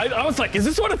 I know. I was like, is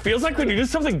this what it feels like when you do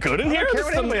something good in here? I don't care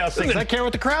what anybody else thinks. I care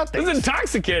what the crowd This thinks. is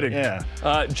intoxicating.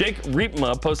 Yeah. Jake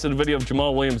Riepma posted a video of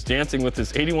Jamal Williams dancing with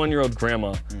his 81-year-old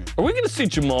grandma. Are we going to see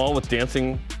Jamal with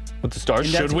Dancing with the Stars?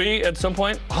 And that's- Should we at some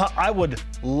point? I would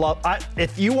love.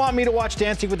 If you want me to watch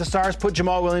Dancing with the Stars, put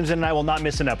Jamal Williams in, and I will not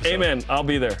miss an episode. Amen. I'll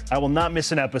be there. I will not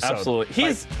miss an episode. Absolutely.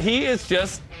 He is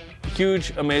just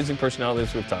huge, amazing personality,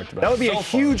 as we've talked about. That would be So a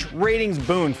fun. huge ratings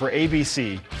boon for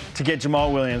ABC to get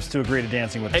Jamal Williams to agree to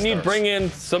Dancing with the And Stars. you'd bring in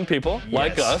some people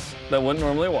like Yes. us that wouldn't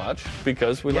normally watch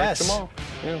because we Yes. like Jamal.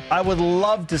 Yeah. I would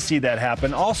love to see that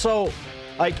happen. Also,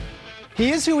 like,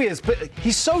 he is who he is, but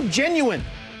he's so genuine.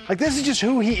 Like, this is just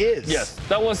who he is. Yes,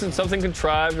 that wasn't something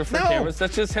contrived or for No. cameras.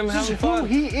 That's just him This having is who fun.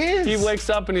 he is. He wakes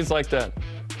up and he's like that.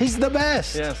 He's the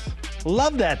best. Yes.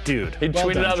 Love that dude. He Well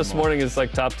tweeted done, out this Jamal. morning his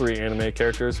like top 3 anime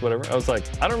characters, whatever. I was like,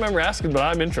 I don't remember asking, but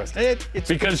I'm interested. It's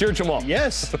Because you're Jamal.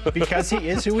 Yes, because he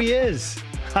is who he is.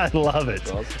 I love it.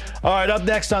 Awesome. All right, up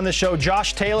next on the show,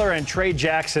 Josh Taylor and Trey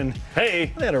Jackson.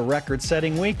 Hey, They had a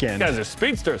record-setting weekend. you guys are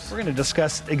speedsters. We're going to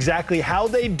discuss exactly how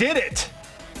they did it.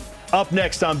 Up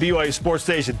next on BYU Sports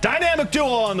Station. Dynamic duo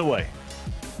on the way.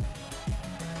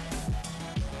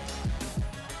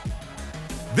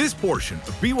 This portion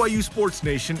of BYU Sports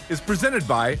Nation is presented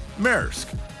by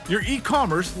Maersk, your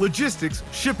e-commerce logistics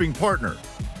shipping partner.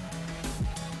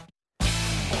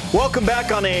 Welcome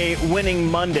back on a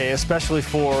winning Monday, especially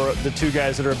for the two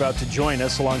guys that are about to join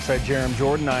us alongside Jerem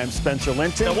Jordan. I am Spencer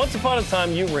Linton. Now, once upon a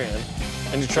time, you ran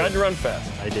and you tried to run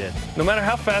fast. I did. No matter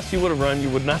how fast you would have run, you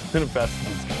would not have been as fast as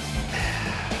these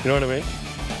guys. You know what I mean?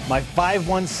 My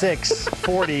 5'16"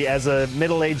 40 as a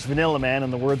middle-aged vanilla man,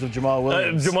 in the words of Jamal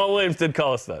Williams. Jamal Williams did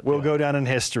call us that. will go down in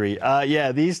history.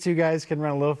 Yeah, these two guys can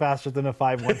run a little faster than a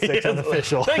 5'16"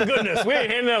 unofficial. Thank goodness. We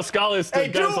ain't handing out scholars to Hey,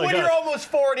 do guys it like when us. you're almost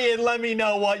 40 and let me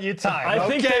know what you time. I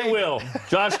think okay? they will.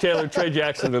 Josh Taylor, Trey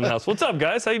Jackson in the house. What's up,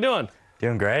 guys? How you doing?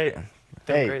 Doing great.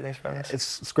 Hey, Great, thanks for having us.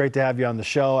 it's great to have you on the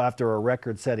show after a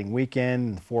record-setting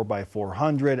weekend,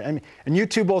 4x400. And you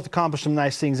two both accomplished some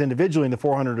nice things individually in the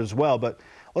 400 as well. But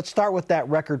let's start with that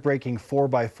record-breaking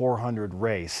 4x400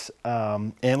 race.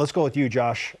 And let's go with you,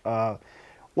 Josh.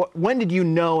 When did you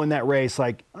know in that race,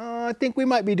 like, I think we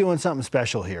might be doing something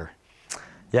special here?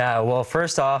 Yeah, well,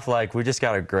 first off, like, we just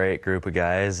got a great group of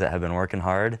guys that have been working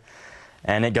hard.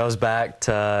 And it goes back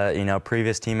to,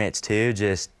 previous teammates too,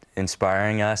 just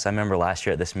inspiring us. I remember last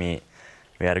year at this meet,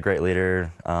 we had a great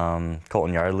leader,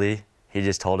 Colton Yardley. He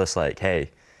just told us, like, hey,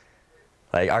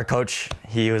 like, our coach,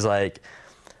 he was like,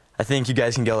 I think you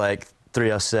guys can go like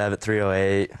 307,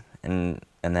 308.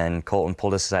 And then Colton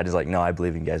pulled us aside. He's like, no, I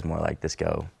believe in you guys more. Like, let's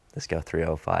go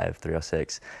 305,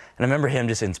 306. And I remember him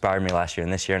just inspired me last year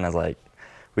and this year. And I was like,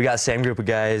 we got the same group of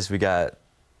guys. We got,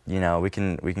 we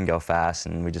can go fast,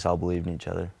 and we just all believe in each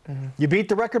other. Mm-hmm. You beat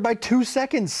the record by 2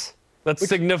 seconds. That's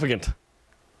significant.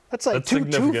 That's like two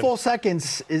full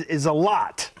seconds is a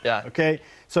lot. Yeah. Okay.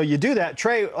 So you do that.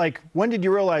 Trey, like, when did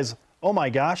you realize, oh my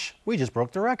gosh, we just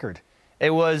broke the record?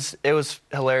 It was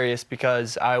hilarious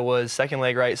because I was second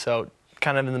leg, right? So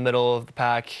kind of in the middle of the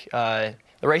pack. The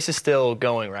race is still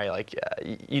going, right? Like,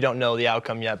 you don't know the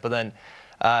outcome yet. But then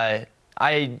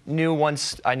I knew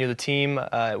once I knew the team,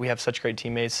 we have such great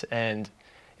teammates, and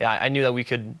I knew that we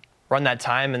could run that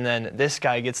time. And then this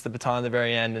guy gets the baton at the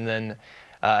very end, and then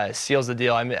seals the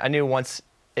deal. I knew once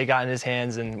it got in his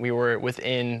hands and we were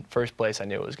within first place, I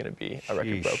knew it was going to be a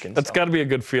record broken. That's got to be a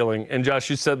good feeling. And Josh,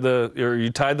 you said you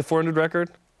tied the 400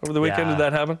 record over the weekend. Yeah. Did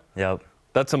that happen? Yep.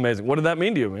 That's amazing. What did that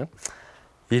mean to you, man?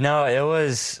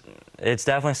 It's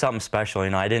definitely something special.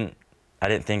 I didn't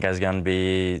think I was going to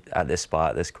be at this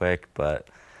spot this quick, but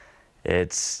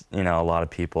it's, a lot of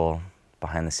people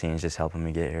behind the scenes just helping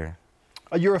me get here.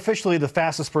 You're officially the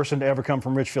fastest person to ever come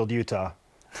from Richfield, Utah.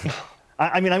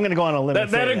 I'm going to go on a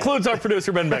limb. That includes our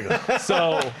producer, Ben Begley.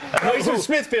 So, no, he's from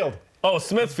Smithfield. Oh,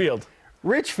 Smithfield.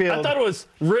 Richfield. I thought it was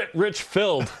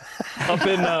Richfield up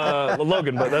in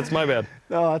Logan, but that's my bad.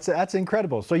 Oh, that's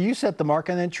incredible. So you set the mark,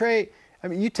 and then Trey,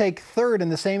 you take third in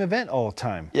the same event all the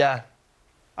time. Yeah.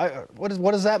 What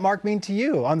does that mark mean to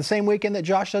you on the same weekend that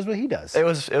Josh does what he does?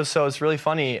 It's really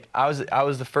funny. I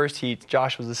was the first heat.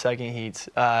 Josh was the second heat,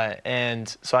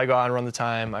 and so I go out and run the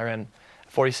time. I ran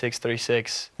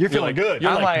 46:36. You're feeling good.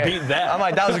 You're like, beat that. I'm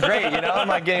like, that was great. I'm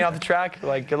like getting off the track.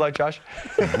 Like, good luck, Josh.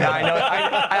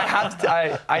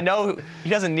 Yeah, I know he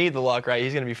doesn't need the luck, right?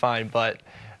 He's gonna be fine. But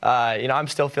I'm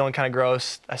still feeling kind of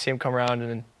gross. I see him come around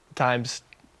and times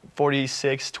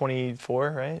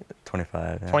 46:24, right?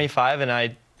 25. Yeah. 25, and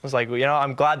I was like,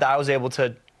 I'm glad that I was able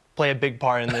to play a big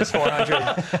part in this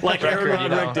 400. Like Aaron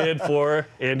Roderick did for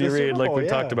Andy Reid, like we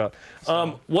talked about.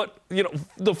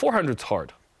 The 400's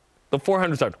hard. The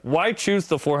 400's hard. Why choose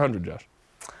the 400, Josh?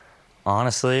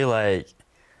 Honestly,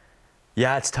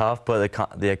 it's tough, but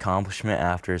the accomplishment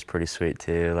after is pretty sweet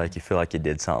too. Like, you feel like you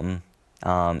did something.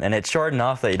 And it's short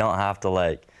enough that you don't have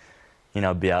to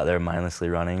be out there mindlessly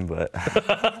running, but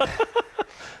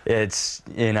it's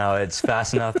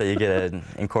fast enough that you get to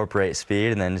incorporate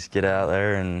speed and then just get out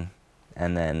there and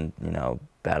then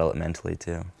battle it mentally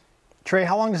too. Trey,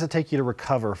 how long does it take you to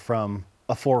recover from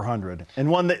a 400 and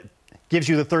one that gives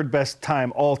you the third best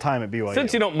time all time at BYU?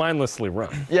 Since you don't mindlessly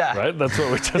run. Yeah. Right? That's what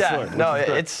we just learned. No,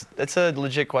 it's a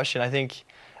legit question. I think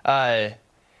the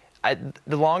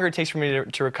longer it takes for me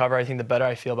to recover, I think the better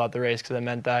I feel about the race, because it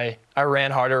meant that I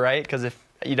ran harder, right? Because if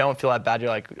you don't feel that bad, you're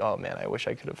like, oh man, I wish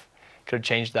I could have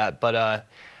changed that. But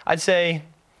I'd say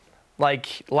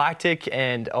lactic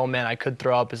and oh man, I could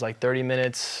throw up is 30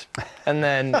 minutes, and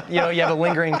then you have a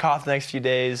lingering cough the next few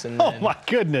days, and then, oh my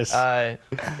goodness,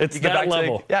 it's that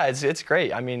level. It's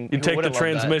great. I mean, you take the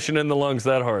transmission in the lungs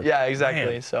that hard. Yeah,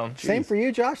 exactly. Man. So same for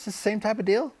you, Josh. The same type of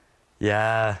deal.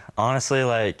 Yeah, honestly,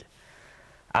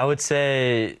 I would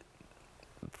say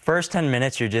first 10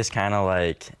 minutes you're just kind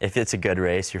of if it's a good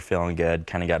race, you're feeling good,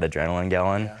 kind of got adrenaline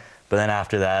going. Yeah. But then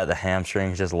after that, the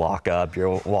hamstrings just lock up.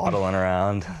 You're waddling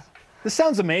around. This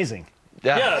sounds amazing.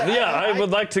 Yeah, I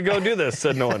would like to go do this,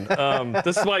 said no one.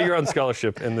 This is why you're on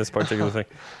scholarship in this particular thing.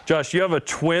 Josh, you have a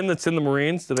twin that's in the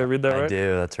Marines. Did I read that right? I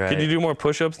do, that's right. Can you do more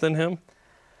push-ups than him?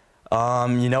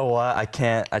 You know what? I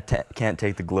can't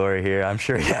take the glory here. I'm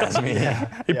sure he has me.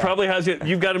 He probably has you.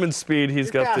 You've got him in speed.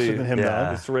 He's got faster than him,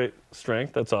 the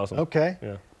strength. That's awesome. Okay.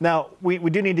 Yeah. Now, we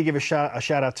do need to give a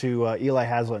shout out to Eli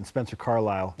Hazlitt and Spencer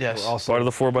Carlisle. Yes. Also part of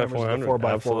the 4x400.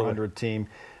 4x400 team.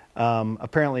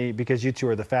 Apparently, because you two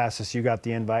are the fastest, you got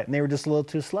the invite, and they were just a little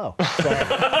too slow. So.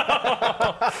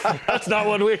 That's not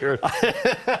what we heard.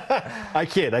 I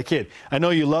kid. I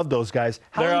know you love those guys.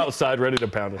 They're outside ready to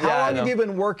pound it. How long have you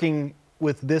been working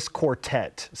with this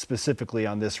quartet specifically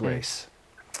on this race?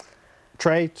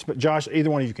 Trey, Josh, either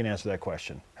one of you can answer that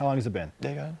question. How long has it been?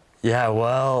 Yeah, go ahead. Yeah,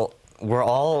 well,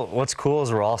 what's cool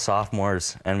is we're all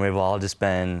sophomores, and we've all just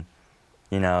been,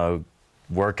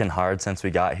 working hard since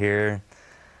we got here.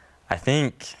 I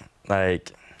think,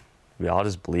 we all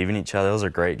just believe in each other. Those are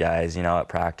great guys. You know, at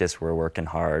practice, we're working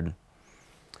hard.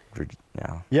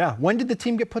 Yeah. When did the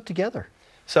team get put together?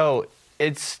 So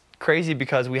it's crazy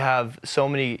because we have so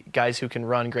many guys who can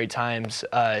run great times.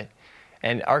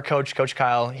 And our coach, Coach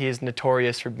Kyle, he is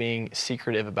notorious for being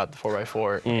secretive about the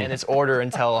 4x4 and its order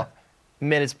until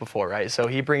minutes before, right? So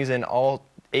he brings in all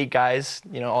 8 guys,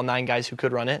 all 9 guys who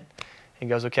could run it. And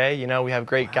goes, okay, we have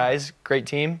great guys, great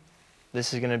team.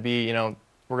 This is going to be,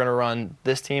 we're going to run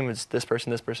this team. It's this person,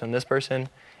 this person, this person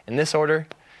in this order.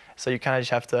 So you kind of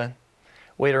just have to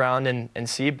wait around and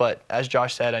see. But as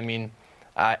Josh said, I mean,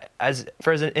 as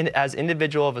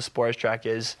individual of a sports track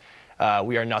is,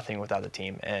 we are nothing without the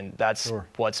team. And that's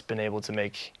what's been able to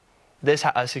make this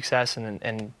a success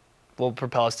and will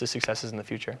propel us to successes in the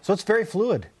future. So it's very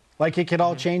fluid. Like it could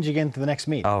all change again to the next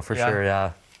meet. Oh, for sure,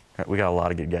 yeah. We got a lot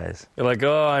of good guys. You're like,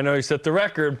 oh, I know you set the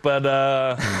record, but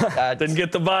didn't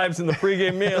get the vibes in the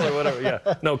pregame meal or whatever.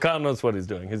 Yeah. No, Kyle knows what he's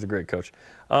doing. He's a great coach.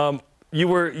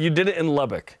 You did it in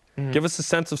Lubbock. Give us a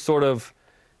sense of sort of,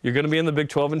 you're going to be in the Big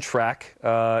 12 in track,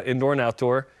 indoor and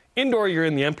outdoor. Indoor, you're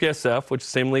in the MPSF, which is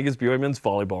the same league as BYU men's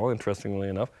volleyball, interestingly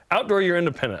enough. Outdoor, you're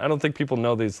independent. I don't think people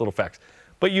know these little facts.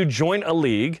 But you join a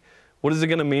league. What is it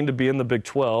going to mean to be in the Big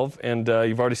 12? And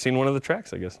you've already seen one of the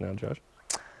tracks, I guess, now, Josh.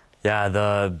 Yeah,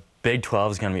 the Big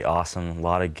 12 is going to be awesome. A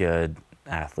lot of good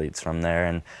athletes from there.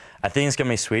 And I think it's going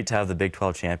to be sweet to have the Big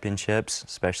 12 championships,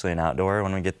 especially in outdoor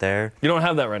when we get there. You don't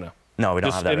have that right now? No, we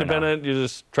don't have that right now. Just independent, you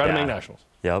just try to make nationals.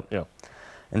 Yep. Yeah.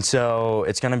 And so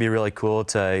it's going to be really cool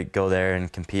to go there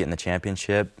and compete in the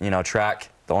championship. Track,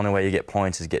 the only way you get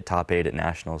points is get top 8 at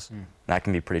nationals. That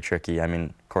can be pretty tricky. I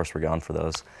mean, of course, we're going for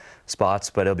those spots,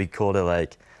 but it'll be cool to,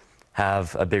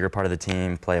 have a bigger part of the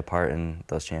team play a part in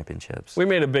those championships. We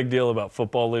made a big deal about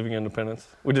football leaving independence.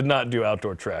 We did not do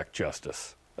outdoor track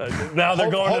justice. Now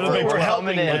they're going to the Big 12.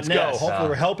 Let's go. Hopefully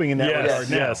we're helping in that regard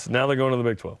now. Yes, now they're going to the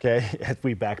Big 12. Okay, as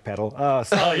we backpedal.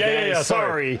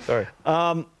 Sorry. Sorry.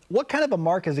 What kind of a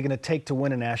mark is it going to take to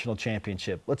win a national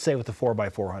championship? Let's say with the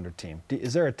 4x400 team.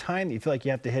 Is there a time that you feel like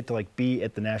you have to hit to be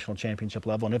at the national championship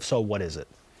level? And if so, what is it?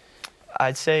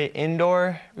 I'd say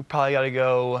indoor, we probably got to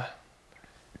go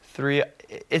 3.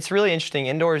 It's really interesting.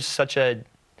 Indoor is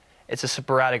it's a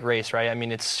sporadic race, right? I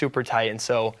mean, it's super tight. And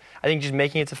so I think just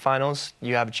making it to finals,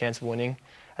 you have a chance of winning.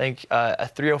 I think a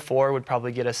 304 would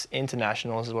probably get us into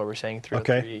nationals is what we're saying.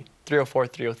 303, okay. 304,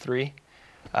 303.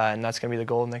 And that's going to be the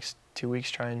goal the next 2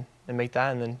 weeks, try and make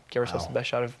that and then give ourselves the best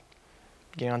shot of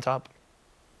getting on top.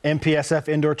 MPSF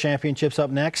Indoor Championships up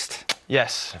next?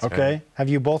 Yes. That's okay. Right. Have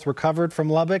you both recovered from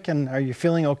Lubbock, and are you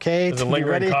feeling okay? Is it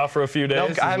lingering cough for a few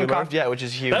days? No, I haven't coughed yet, which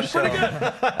is huge. That's pretty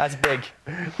good. That's big.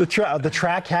 The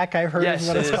track hack, I heard, is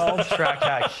what it's called? Track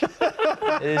hack.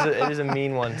 It is a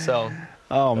mean one, so.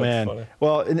 Oh, man. Funny.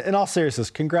 Well, in all seriousness,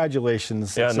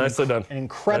 congratulations. Yeah, nicely done. An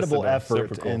incredible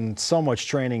effort, cool. And so much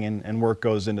training and work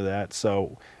goes into that.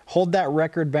 So hold that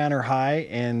record banner high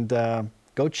and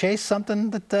go chase something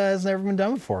that has never been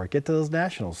done before. Get to those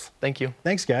nationals. Thank you.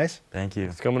 Thanks, guys. Thank you.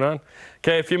 It's coming on.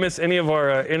 Okay, if you miss any of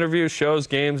our interviews, shows,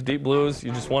 games, Deep Blues,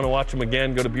 you just want to watch them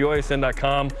again, go to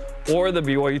BYUSN.com or the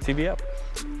BYU TV app.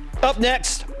 Up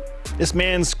next, this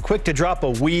man's quick to drop a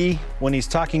 "we" when he's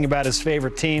talking about his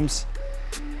favorite teams.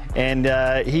 And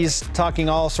he's talking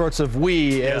all sorts of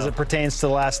 "we" as it pertains to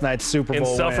last night's Super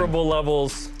Bowl Insufferable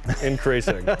levels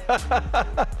increasing.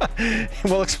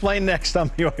 We'll explain next on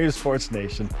BYU Sports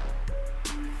Nation.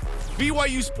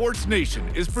 BYU Sports Nation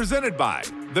is presented by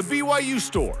The BYU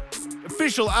Store,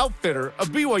 official outfitter of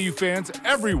BYU fans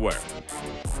everywhere.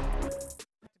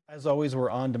 As always, we're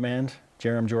on demand.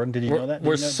 Jerem Jordan, did you know that?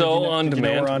 We're so on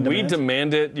demand. We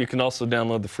demand it. You can also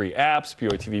download the free apps,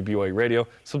 BYU TV, BYU Radio.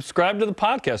 Subscribe to the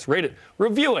podcast, rate it,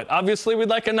 review it. Obviously, we'd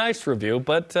like a nice review,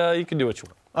 but you can do what you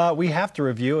want. We have to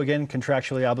review, again,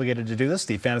 contractually obligated to do this,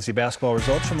 the fantasy basketball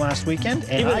results from last weekend.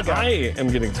 And I am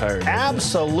getting tired.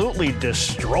 Absolutely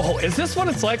destroyed. Is this what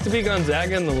it's like to be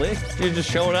Gonzaga in the league? You're just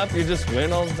showing up, you just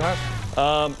win all the time?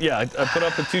 I put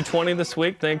up a 220 this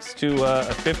week thanks to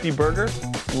a 50 burger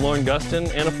from Lauren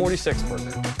Gustin and a 46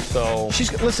 burger. So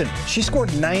she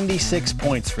scored 96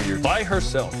 points for your team. By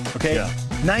herself. Okay? Yeah.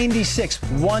 96,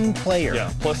 one player.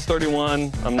 Yeah, plus 31.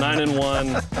 I'm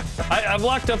 9-1. I've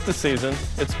locked up the season.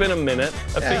 It's been a minute.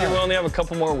 I figure we'll only have a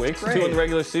couple more weeks. Great. 2 in the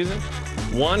regular season.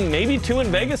 1, maybe 2 in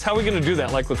Vegas. How are we going to do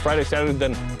that? Like with Friday, Saturday,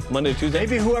 then Monday, Tuesday?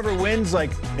 Maybe whoever wins,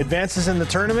 advances in the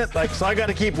tournament. So I got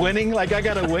to keep winning. I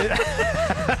got to win.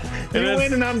 You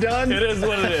win and I'm done. It is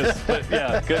what it is. But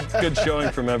yeah, good showing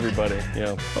from everybody.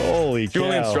 Yeah. Holy cow.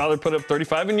 Julian Strother put up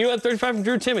 35, and you had 35 from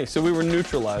Drew Timme. So we were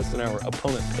neutralized in our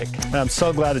opponent pick. I'm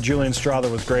so glad that Julian Strother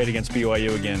was great against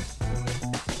BYU again.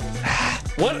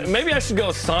 Maybe I should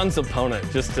go sans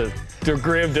opponent just to.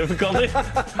 degree of difficulty.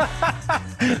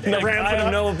 Like, I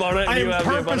have no opponent. I you am have the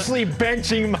opponent. purposely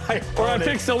benching my opponent. Or I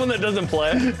pick someone that doesn't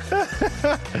play.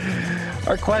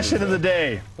 Our question of the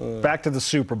day. Back to the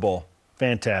Super Bowl.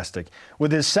 Fantastic.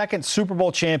 With his second Super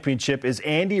Bowl championship, is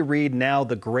Andy Reid now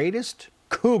the greatest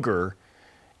Cougar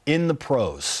in the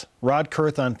pros? Rod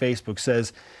Kurth on Facebook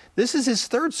says, this is his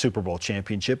third Super Bowl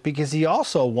championship because he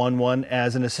also won one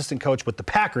as an assistant coach with the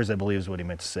Packers, I believe is what he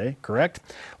meant to say, correct?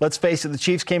 Let's face it, the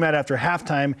Chiefs came out after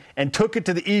halftime and took it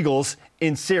to the Eagles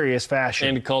in serious fashion.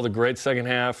 Andy called a great second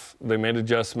half. They made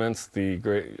adjustments, the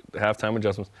great halftime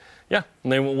adjustments. Yeah,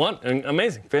 and they won. And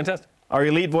amazing. Fantastic. Our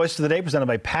elite voice of the day, presented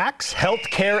by PAX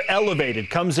Healthcare Elevated,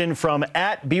 comes in from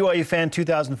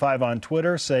 @BYUFan2005 on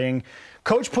Twitter, saying,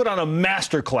 Coach put on a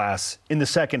masterclass in the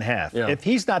second half. Yeah. If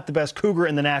he's not the best Cougar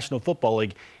in the National Football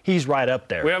League, he's right up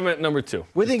there. We have him at number 2.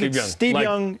 We think it's Steve Like,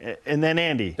 Young and then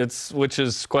Andy. which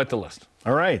is quite the list.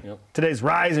 All right. Yep. Today's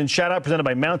Rise and Shout Out, presented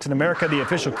by Mountain America, the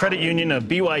official credit union of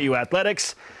BYU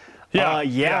Athletics.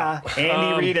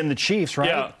 Andy Reid and the Chiefs, right?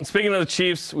 Yeah. Speaking of the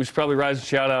Chiefs, we should probably rise and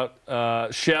shout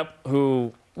out Shep,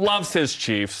 who loves his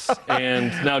Chiefs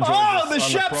and now joins us the on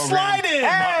Shep program. slide-in!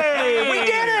 Hey, we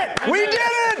did it! We did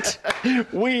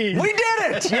it! We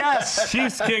did it! Yes.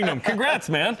 Chiefs Kingdom. Congrats,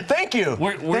 man. Thank you.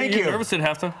 Were Thank you nervous at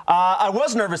halftime? I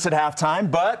was nervous at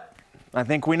halftime, but I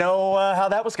think we know how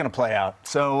that was going to play out.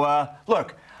 So,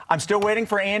 look, I'm still waiting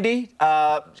for Andy.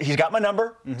 He's got my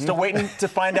number. Still waiting to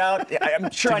find out. I'm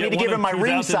sure I need to give him my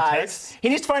ring size. He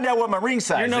needs to find out what my ring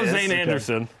size is. You're no Zane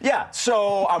Anderson. Yeah,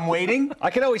 so I'm waiting. I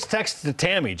can always text to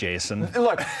Tammy, Jason.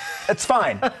 Look, it's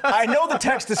fine. I know the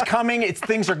text is coming. It's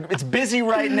busy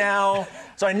right now,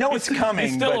 so I know it's coming.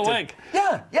 He's still awake.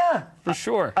 Yeah. For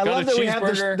sure. I Got love a that we have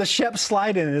cheeseburger. the Shep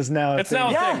slide-in is now. It's now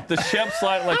a Yeah. thing. The Shep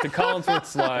slide, like the Collinsworth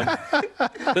slide.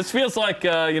 This feels like,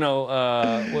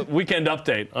 Weekend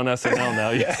Update on SNL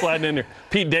now. You're sliding in here.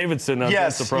 Pete Davidson now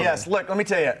does the program. Yes. Look, let me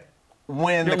tell you.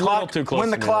 When You're the a little clock too close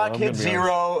to me, clock though, I'm hit gonna be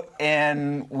zero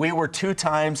and we were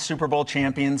 2-time Super Bowl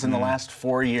champions in the last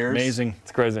 4 years. Amazing.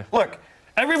 It's crazy. Look,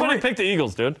 Everybody picked the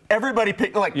Eagles, dude. everybody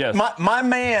picked. Like Yes. my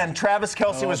man Travis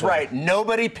Kelce was right.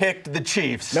 Nobody picked the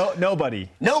Chiefs. No, nobody.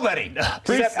 Nobody.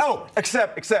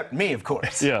 except me, of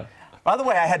course. Yeah. By the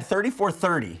way, I had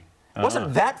 34-30.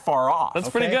 Wasn't that far off. That's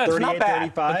pretty Okay, good. It's not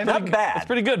bad. 38-35. Not bad. That's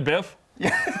pretty good, Biff.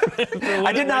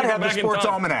 I did not have the sports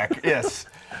almanac. Yes.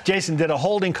 Jason, did a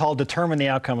holding call determine the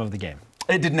outcome of the game?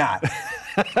 It did not.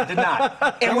 It did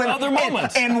not. And were other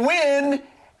moments. And when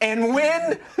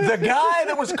the guy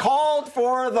that was called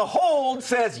for the hold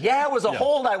says, yeah, it was a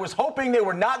hold, I was hoping they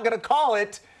were not going to call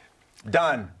it,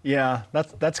 done. Yeah,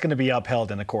 that's going to be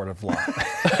upheld in a court of law.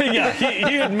 Yeah,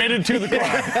 he admitted to the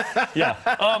crime. Yeah.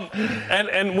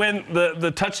 And when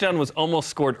the touchdown was almost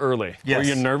scored early, Yes. were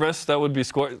you nervous that would be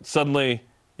scored suddenly,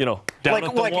 down Like-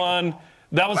 at the like- one?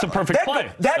 That was the perfect play.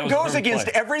 That was the goes perfect against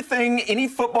play. everything any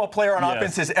football player on Yes.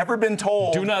 offense has ever been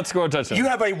told. Do not score a touchdown. You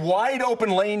have a wide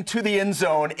open lane to the end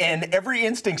zone, and every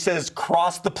instinct says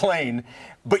cross the plane,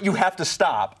 but you have to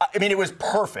stop. I mean, it was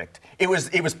perfect. It was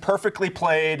perfectly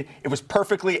played. It was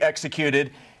perfectly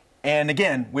executed, and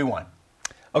again, we won.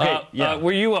 Okay,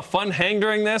 Were you a fun hang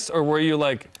during this, or were you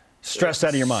like stressed out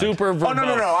of your mind. super verbose?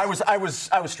 Oh no! I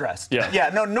was stressed. Yeah.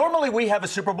 No. Normally we have a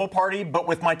Super Bowl party, but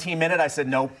with my team in it, I said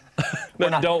nope. We're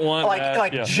not. Don't want that,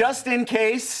 like yeah. just in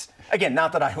case. Again,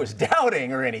 not that I was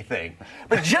doubting or anything,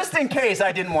 but just in case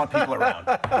I didn't want people around.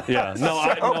 Yeah. No,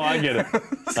 I get it.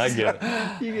 I get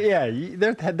it. Yeah,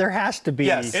 there has to be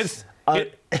Yes.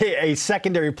 a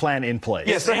secondary plan in place.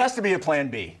 Yes, there has to be a plan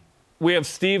B. We have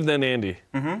Steve, then Andy.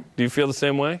 Mm-hmm. Do you feel the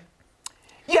same way?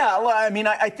 Yeah, well, I mean,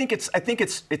 I think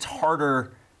it's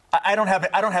harder. I don't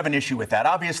have an issue with that.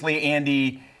 Obviously,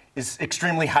 Andy is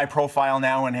extremely high profile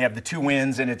now and have the 2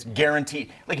 wins, and it's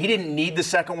guaranteed. Like, he didn't need the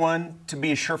second one to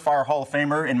be a surefire Hall of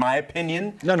Famer, in my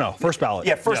opinion. No, first ballot.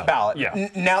 Yeah, first ballot. Yeah.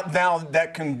 Now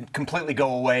that can completely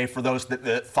go away for those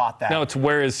that thought that. Now it's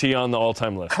where is he on the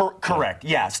all-time list? Correct.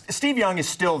 Yes. Steve Young is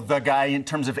still the guy in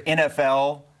terms of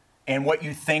NFL and what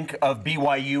you think of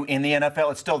BYU in the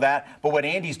NFL. It's still that. But what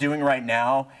Andy's doing right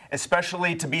now,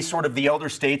 especially to be sort of the elder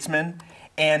statesman,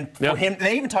 and for him,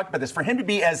 they even talked about this, for him to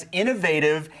be as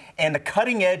innovative and the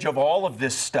cutting edge of all of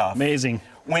this stuff. Amazing.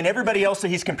 When everybody else that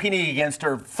he's competing against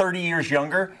are 30 years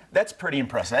younger, that's pretty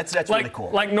impressive. That's really cool.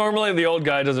 Like normally the old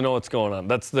guy doesn't know what's going on.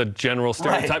 That's the general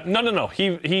stereotype. Right. No.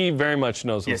 He very much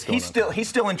knows what's going on. He's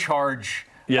still in charge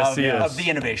Yes, he is. of the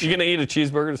innovation. You gonna eat a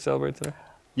cheeseburger to celebrate today?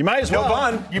 You might as No well.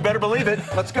 bun. You better believe it.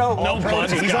 Let's go. No bun.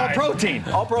 He's all protein.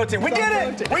 All protein. We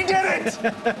did it. We did it.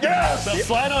 Yes. So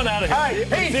slide on out of here. All right,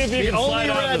 See if you The can only slide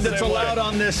out red the that's same way. allowed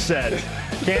on this set.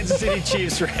 Kansas City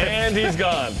Chiefs red. And he's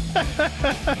gone.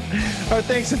 Our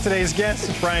thanks to today's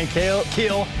guests, Brian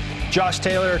Keel, Josh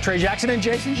Taylor, Trey Jackson, and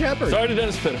Jason Shepard. Sorry to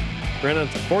Dennis Pitta. Brandon.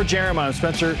 For Jeremiah, I'm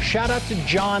Spencer. Shout out to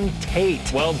John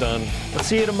Tate. Well done. We'll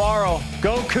see you tomorrow.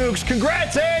 Go Cougs.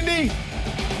 Congrats, Andy.